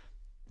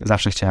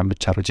 Zawsze chciałem być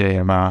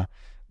czarodziejem, a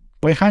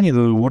pojechanie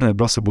do Warner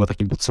Brosu było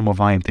takim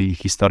podsumowaniem tej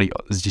historii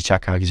z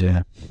dzieciaka,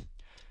 gdzie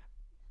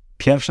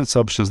pierwsze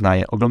co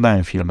przyznaję,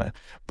 oglądałem filmy.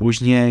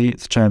 Później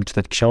zacząłem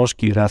czytać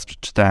książki, raz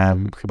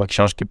przeczytałem chyba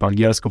książki po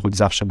angielsku, choć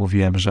zawsze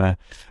mówiłem, że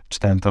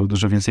czytałem to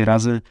dużo więcej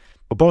razy.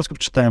 Po polsku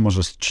czytałem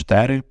może z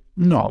 4.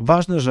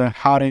 Ważne, że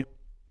Harry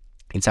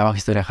i cała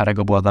historia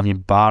Harry'ego była dla mnie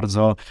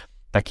bardzo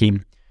takim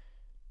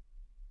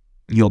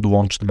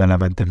nieodłącznym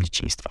elementem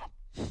dzieciństwa.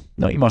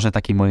 I może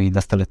takiej mojej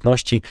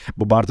nastoletności,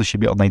 bo bardzo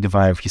siebie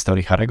odnajdywałem w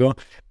historii Harry'ego,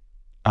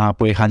 a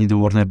pojechanie do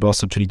Warner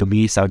Brosu, czyli do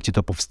miejsca, gdzie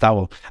to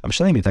powstało, a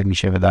przynajmniej tak mi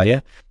się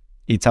wydaje,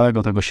 i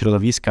całego tego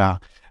środowiska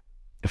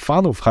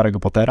fanów Harry'ego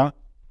Pottera,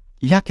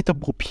 jakie to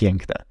było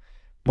piękne.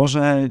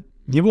 Może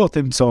nie było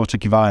tym, co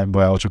oczekiwałem,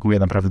 bo ja oczekuję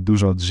naprawdę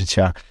dużo od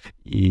życia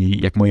i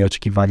jak moje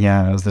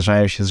oczekiwania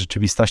zderzają się z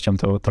rzeczywistością,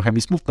 to trochę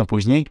mi smutno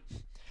później,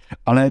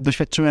 ale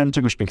doświadczyłem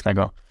czegoś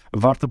pięknego.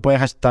 Warto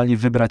pojechać totalnie,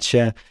 wybrać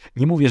się.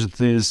 Nie mówię, że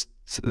to jest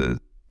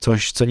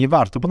coś, co nie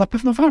warto, bo na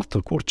pewno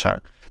warto,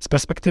 kurczę. Z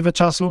perspektywy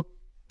czasu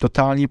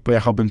totalnie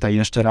pojechałbym tutaj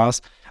jeszcze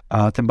raz,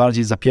 a tym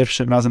bardziej za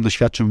pierwszym razem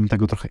doświadczyłbym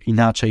tego trochę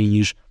inaczej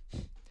niż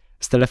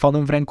z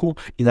telefonem w ręku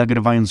i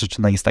nagrywając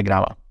rzeczy na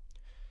Instagrama.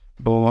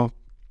 Bo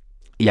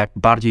jak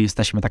bardziej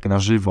jesteśmy tak na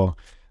żywo,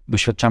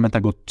 doświadczamy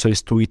tego, co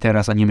jest tu i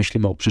teraz, a nie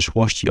myślimy o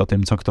przyszłości, o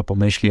tym, co kto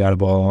pomyśli,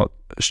 albo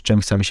z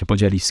czym chcemy się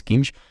podzielić z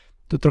kimś,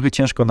 to trochę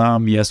ciężko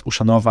nam jest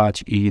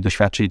uszanować i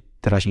doświadczyć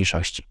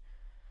teraźniejszości.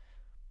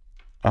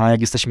 A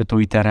jak jesteśmy tu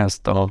i teraz,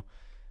 to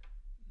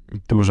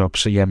dużo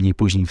przyjemniej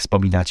później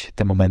wspominać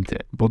te momenty,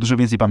 bo dużo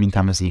więcej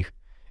pamiętamy z nich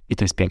i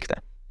to jest piękne.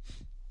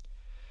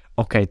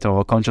 Okej,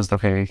 to kończąc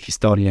trochę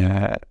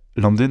historię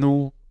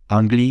Londynu,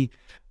 Anglii,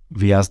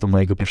 wyjazdu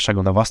mojego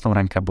pierwszego na własną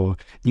rękę, bo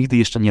nigdy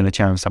jeszcze nie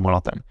leciałem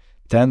samolotem.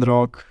 Ten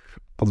rok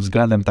pod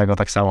względem tego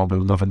tak samo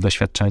był nowym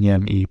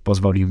doświadczeniem i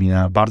pozwolił mi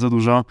na bardzo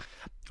dużo.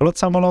 Lot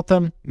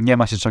samolotem, nie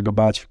ma się czego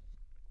bać.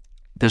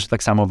 Też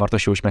tak samo warto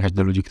się uśmiechać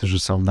do ludzi, którzy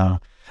są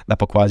na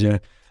pokładzie.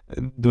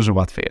 Dużo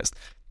łatwiej jest.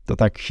 To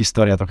tak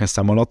historia trochę z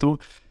samolotu.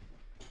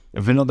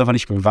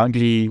 Wylądowaliśmy w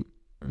Anglii.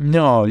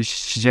 No,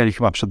 siedzieli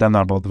chyba przede mną,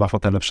 albo 2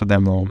 fotele przede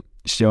mną.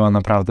 Siedziała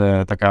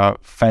naprawdę taka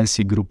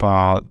fancy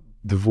grupa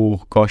 2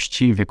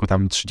 gości w wieku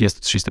tam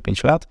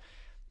 30-35 lat.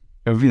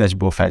 Widać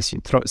było fancy.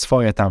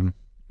 Swoje tam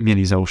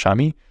mieli za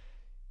uszami.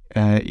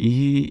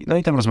 No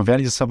i tam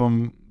rozmawiali ze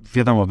sobą.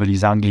 Wiadomo, byli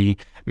z Anglii,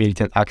 mieli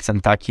ten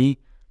akcent taki.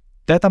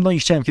 Ja tam do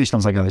nich chciałem kiedyś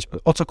tam zagadać.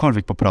 O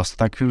cokolwiek po prostu,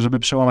 tak, żeby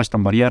przełamać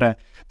tą barierę.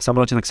 W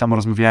samolocie tak samo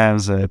rozmawiałem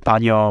z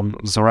panią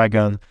z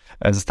Oregon,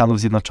 ze Stanów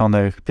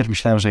Zjednoczonych. Pierw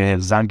myślałem, że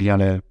jest z Anglii,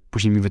 ale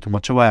później mi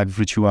wytłumaczyła, jak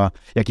wróciła,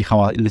 jak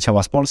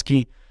leciała z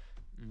Polski,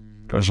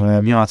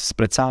 że miała coś z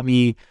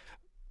plecami.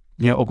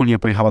 Ogólnie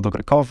pojechała do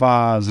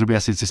Krakowa, zrobiła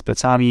sobie coś z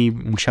plecami,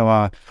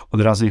 musiała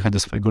od razu jechać do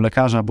swojego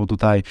lekarza, bo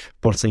tutaj w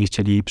Polsce nie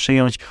chcieli jej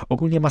przyjąć.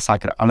 Ogólnie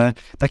masakra, ale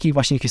takich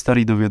właśnie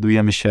historii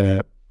dowiadujemy się,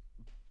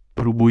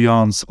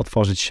 próbując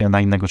otworzyć się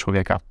na innego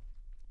człowieka,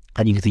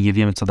 a nigdy nie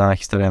wiemy, co dana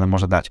historia nam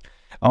może dać.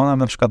 A ona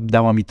na przykład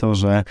dała mi to,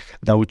 że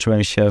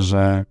nauczyłem się,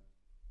 że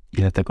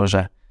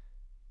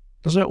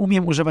że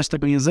umiem używać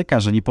tego języka,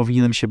 że nie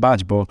powinienem się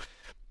bać, bo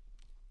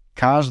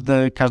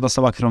każda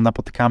osoba, którą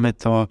napotykamy,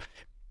 to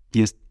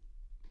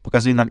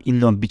pokazuje nam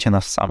inne odbicie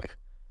nas samych.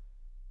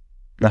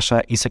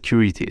 Nasze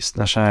insecurities,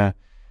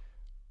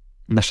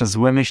 nasze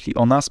złe myśli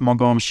o nas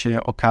mogą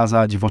się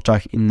okazać w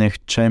oczach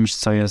innych czymś,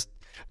 co jest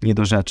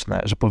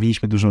niedorzeczne, że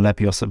powinniśmy dużo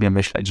lepiej o sobie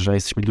myśleć, że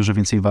jesteśmy dużo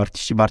więcej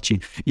warci.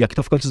 I jak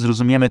to w końcu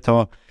zrozumiemy,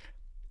 to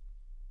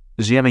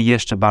żyjemy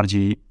jeszcze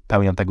bardziej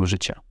pełnią tego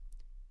życia.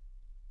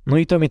 No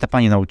i to mnie ta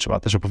pani nauczyła.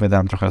 Też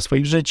opowiadałem trochę o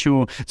swoim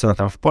życiu, co ona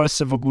tam w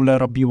Polsce w ogóle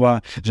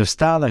robiła, że w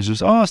Stanach, że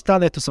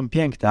Stany to są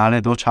piękne,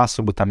 ale do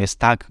czasu, bo tam jest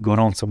tak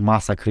gorąco,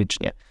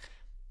 masakrycznie.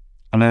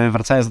 Ale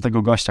wracając do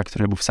tego gościa,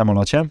 który był w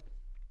samolocie,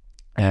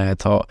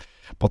 to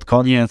pod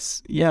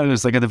koniec, ja już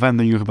zagadywałem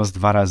do niego chyba z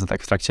 2 razy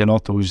tak w trakcie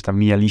lotu, że tam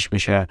mijaliśmy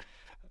się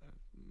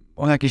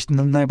o jakieś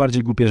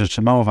najbardziej głupie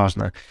rzeczy, mało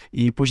ważne.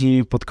 I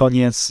później pod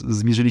koniec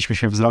zmierzyliśmy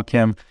się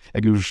wzrokiem,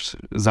 jak już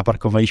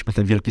zaparkowaliśmy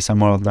ten wielki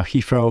samolot na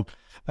Heathrow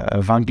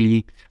w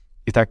Anglii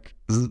i tak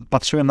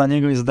patrzyłem na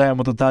niego i zadałem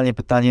mu totalnie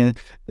pytanie,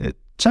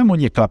 czemu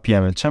nie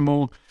klapiemy,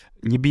 czemu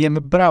nie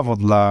bijemy brawo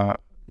dla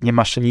nie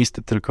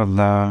maszynisty, tylko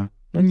dla,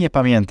 nie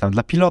pamiętam,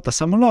 dla pilota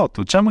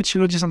samolotu. Czemu ci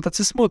ludzie są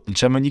tacy smutni?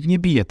 Czemu nikt nie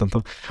bije? To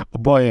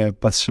oboje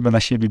patrzymy na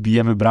siebie,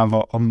 bijemy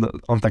brawo.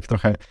 On tak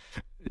trochę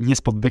nie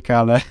spod byka,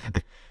 ale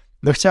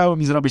chciał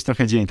mi zrobić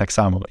trochę dzień tak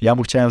samo. Ja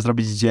mu chciałem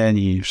zrobić dzień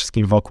i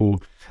wszystkim wokół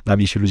na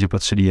mnie się ludzie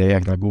patrzyli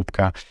jak na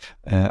głupka,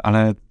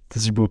 ale to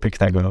coś było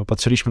pięknego.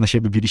 Patrzyliśmy na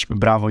siebie, biliśmy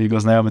brawo, jego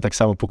znajomy tak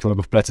samo puknął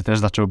go w plecy, też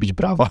zaczął bić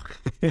brawo.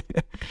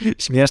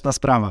 Śmieszna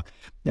sprawa.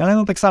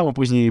 Ale tak samo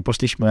później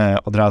poszliśmy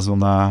od razu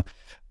na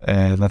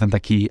ten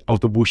taki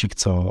autobusik,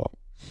 co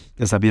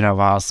zabiera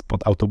was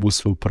pod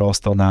autobusu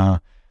prosto na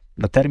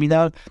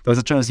terminal. To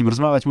zacząłem z nim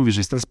rozmawiać, mówi, że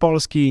jestem z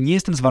Polski, nie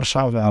jestem z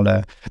Warszawy,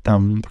 ale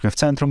tam trochę w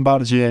centrum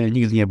bardziej,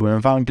 nigdy nie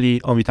byłem w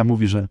Anglii. On mi tam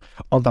mówi, że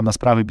on tam na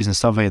sprawy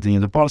biznesowe jedynie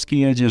do Polski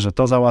jedzie, że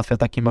to załatwia,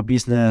 taki ma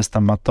biznes,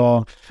 tam ma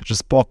to, że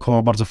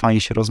spoko, bardzo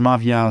fajnie się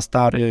rozmawia,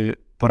 stary,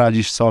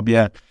 poradzisz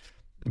sobie,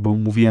 bo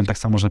mówiłem tak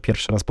samo, że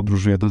pierwszy raz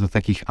podróżuję do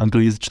takich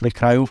anglojęzycznych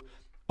krajów.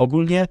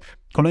 Ogólnie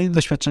kolejne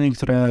doświadczenie,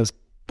 które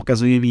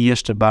pokazuje mi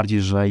jeszcze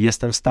bardziej, że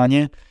jestem w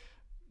stanie.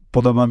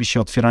 Podoba mi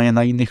się otwieranie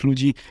na innych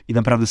ludzi i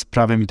naprawdę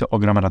sprawia mi to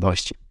ogrom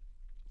radości.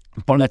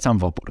 Polecam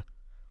w opór.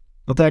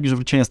 No to jak już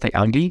wróciłem z tej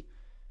Anglii,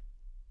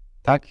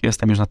 tak,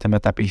 jestem już na tym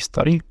etapie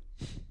historii.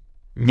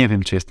 Nie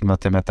wiem, czy jestem na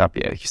tym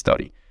etapie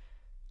historii,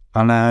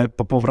 ale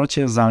po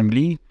powrocie z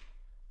Anglii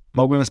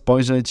mogłem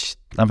spojrzeć,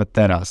 nawet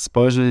teraz,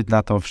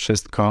 na to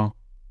wszystko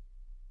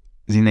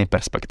z innej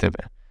perspektywy.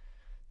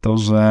 To,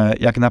 że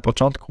jak na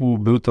początku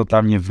był to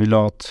dla mnie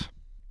wylot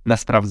na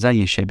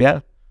sprawdzenie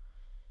siebie,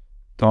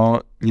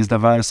 to nie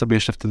zdawałem sobie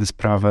jeszcze wtedy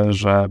sprawy,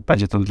 że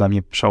będzie to dla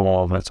mnie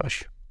przełomowe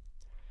coś.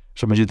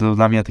 Że będzie to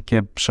dla mnie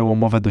takie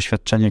przełomowe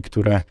doświadczenie,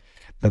 które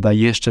nada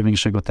jeszcze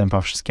większego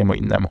tempa wszystkiemu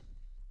innemu.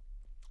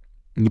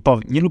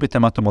 Nie lubię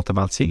tematu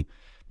motywacji,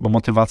 bo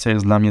motywacja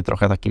jest dla mnie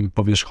trochę takim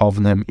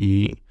powierzchownym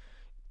i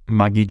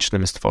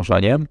magicznym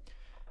stworzeniem,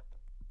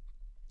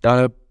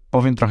 ale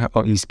powiem trochę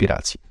o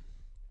inspiracji.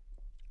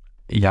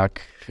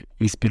 Jak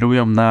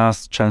inspirują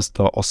nas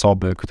często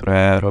osoby,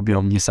 które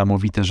robią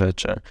niesamowite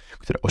rzeczy,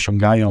 które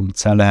osiągają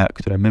cele,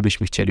 które my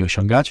byśmy chcieli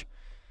osiągać,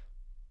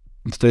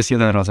 to jest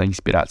jeden rodzaj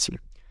inspiracji.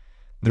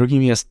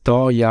 Drugim jest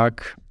to,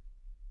 jak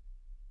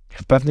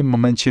w pewnym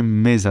momencie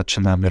my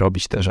zaczynamy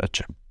robić te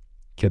rzeczy.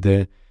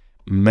 Kiedy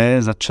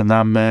my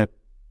zaczynamy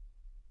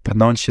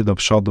pchnąć się do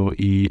przodu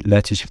i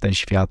lecieć w ten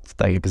świat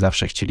tak, jak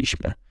zawsze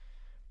chcieliśmy.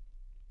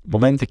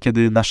 Momenty,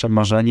 kiedy nasze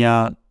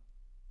marzenia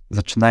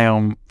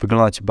zaczynają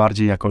wyglądać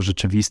bardziej jako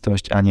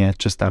rzeczywistość, a nie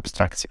czysta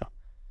abstrakcja.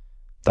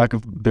 Tak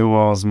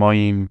było z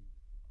moją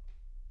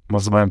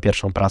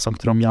pierwszą pracą,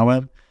 którą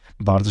miałem.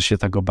 Bardzo się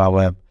tego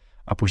bałem,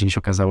 a później się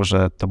okazało,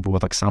 że to było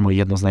tak samo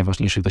jedno z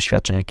najważniejszych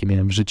doświadczeń, jakie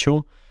miałem w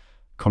życiu.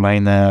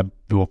 Kolejne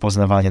było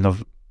poznawanie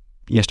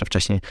jeszcze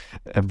wcześniej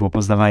było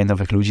poznawanie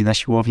nowych ludzi na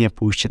siłownię,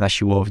 pójście na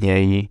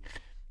siłownię i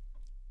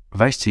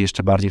wejście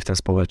jeszcze bardziej w tę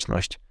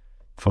społeczność.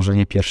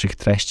 Tworzenie pierwszych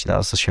treści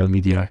na social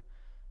mediach.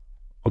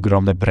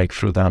 Ogromny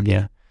breakthrough dla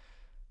mnie.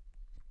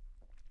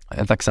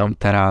 Tak samo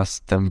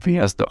teraz ten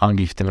wyjazd do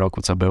Anglii w tym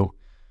roku, co był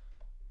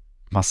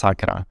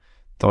masakra.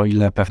 To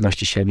ile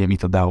pewności siebie mi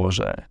to dało,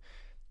 że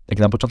jak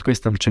na początku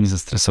jestem czymś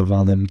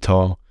zestresowanym,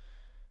 to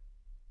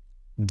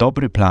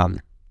dobry plan,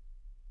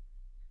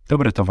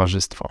 dobre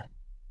towarzystwo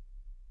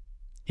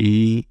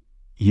i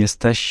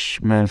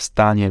jesteśmy w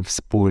stanie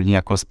wspólnie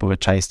jako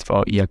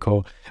społeczeństwo i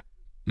jako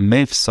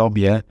my w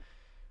sobie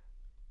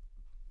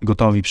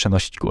gotowi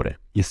przenosić góry.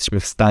 Jesteśmy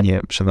w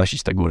stanie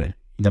przenosić te góry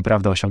i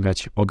naprawdę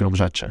osiągać ogrom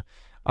rzeczy.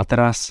 A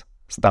teraz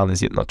Stany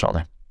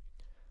Zjednoczone.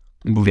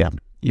 Mówiłem,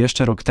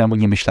 jeszcze rok temu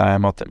nie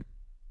myślałem o tym.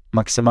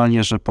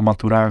 Maksymalnie, że po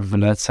maturach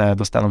wylecę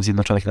do Stanów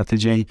Zjednoczonych na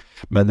tydzień,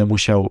 będę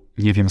musiał,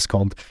 nie wiem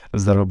skąd,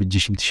 zarobić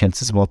 10 000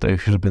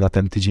 złotych, żeby na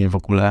ten tydzień w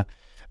ogóle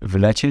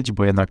wylecieć,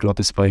 bo jednak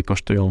loty swoje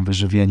kosztują,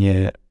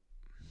 wyżywienie,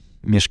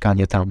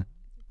 mieszkanie tam,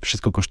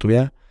 wszystko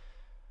kosztuje.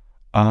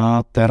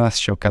 A teraz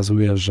się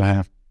okazuje,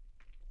 że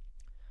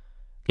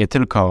nie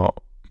tylko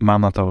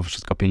mam na to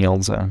wszystko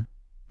pieniądze,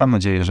 mam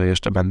nadzieję, że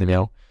jeszcze będę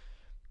miał,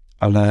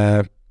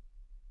 ale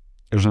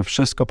że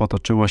wszystko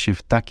potoczyło się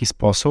w taki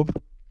sposób,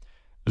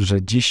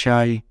 że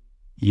dzisiaj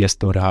jest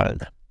to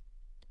realne.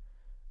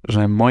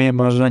 Że moje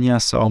marzenia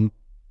są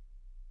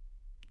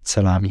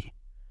celami.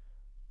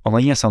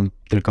 One nie są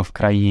tylko w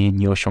krainie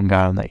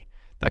nieosiągalnej,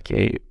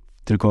 takiej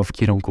tylko w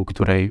kierunku,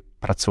 której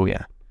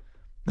pracuję.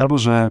 Albo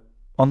że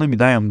one mi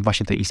dają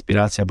właśnie tej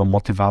inspiracji albo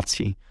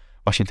motywacji,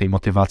 właśnie tej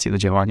motywacji do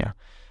działania,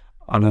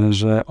 ale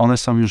że one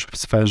są już w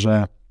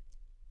sferze,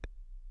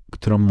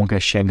 którą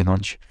mogę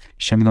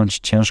sięgnąć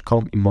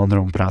ciężką i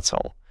mądrą pracą.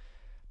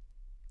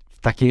 W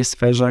takiej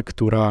sferze,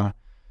 która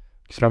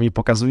mi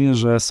pokazuje,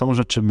 że są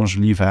rzeczy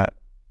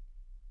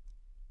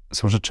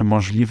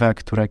możliwe,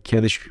 które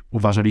kiedyś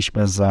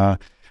uważaliśmy za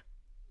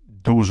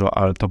dużo,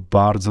 ale to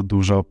bardzo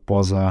dużo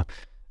poza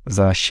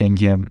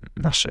zasięgiem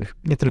naszych,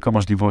 nie tylko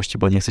możliwości,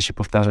 bo nie chcę się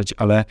powtarzać,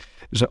 ale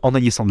że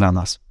one nie są dla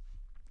nas.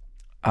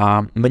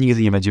 A my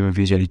nigdy nie będziemy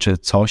wiedzieli, czy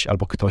coś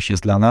albo ktoś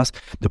jest dla nas,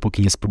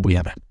 dopóki nie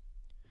spróbujemy.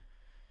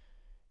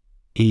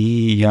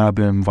 I ja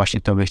bym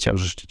właśnie Tobie chciał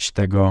życzyć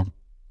tego,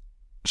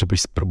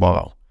 żebyś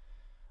spróbował.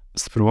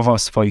 Spróbował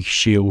swoich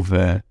sił w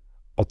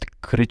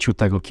odkryciu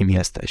tego, kim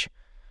jesteś.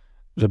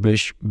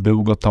 Żebyś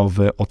był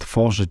gotowy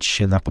otworzyć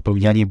się na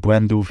popełnianie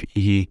błędów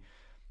i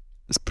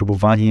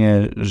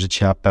spróbowanie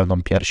życia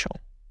pełną piersią.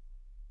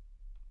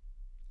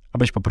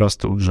 Abyś po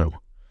prostu żył.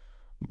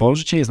 Bo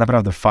życie jest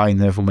naprawdę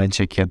fajne w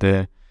momencie,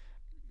 kiedy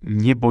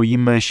nie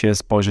boimy się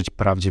spojrzeć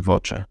prawdzie w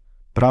oczy.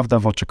 Prawda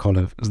w oczy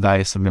kole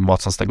zdaje sobie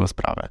mocno z tego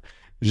sprawę.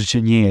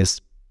 Życie nie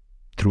jest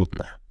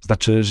trudne.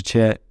 Znaczy,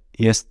 życie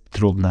jest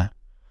trudne,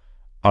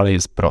 ale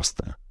jest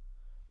proste.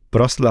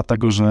 Proste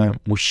dlatego, że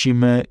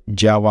musimy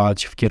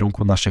działać w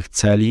kierunku naszych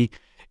celi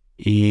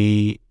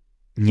i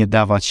nie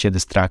dawać się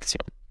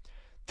dystrakcjom.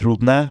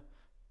 Trudne,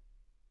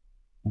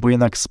 bo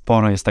jednak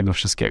sporo jest tego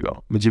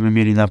wszystkiego. Będziemy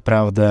mieli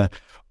naprawdę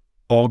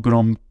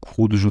ogrom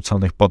kłód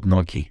rzuconych pod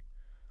nogi,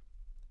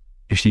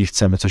 jeśli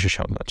chcemy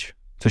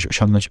coś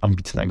osiągnąć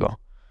ambitnego.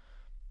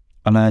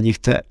 Ale niech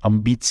te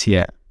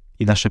ambicje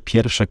i nasze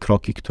pierwsze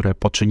kroki, które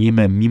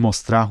poczynimy mimo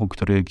strachu,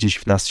 który gdzieś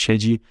w nas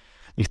siedzi,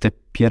 niech te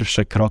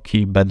pierwsze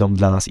kroki będą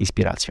dla nas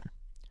inspiracją.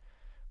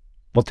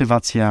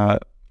 Motywacja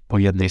po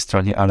jednej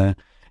stronie, ale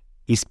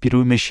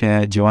inspirujmy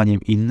się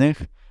działaniem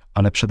innych,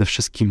 ale przede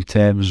wszystkim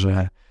tym,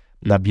 że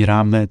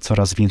nabieramy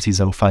coraz więcej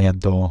zaufania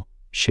do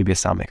siebie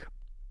samych.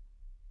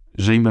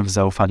 Żyjmy w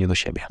zaufaniu do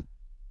siebie.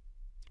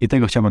 I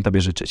tego chciałbym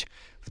Tobie życzyć.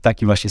 W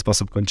taki właśnie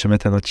sposób kończymy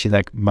ten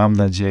odcinek. Mam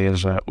nadzieję,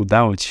 że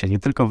udało Ci się nie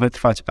tylko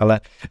wytrwać, ale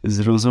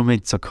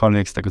zrozumieć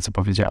cokolwiek z tego, co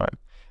powiedziałem.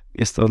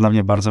 Jest to dla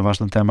mnie bardzo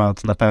ważny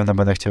temat. Na pewno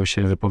będę chciał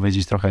się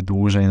wypowiedzieć trochę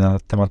dłużej na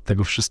temat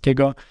tego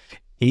wszystkiego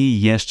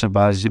i jeszcze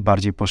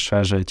bardziej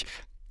poszerzyć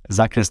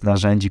zakres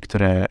narzędzi,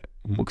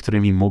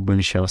 którymi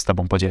mógłbym się z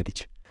Tobą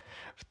podzielić.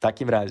 W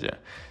takim razie,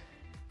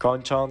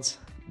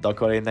 kończąc, do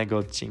kolejnego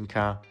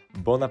odcinka,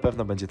 bo na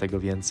pewno będzie tego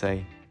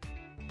więcej.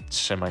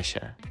 Trzymaj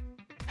się.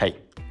 Hej!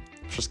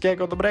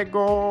 Wszystkiego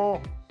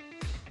dobrego!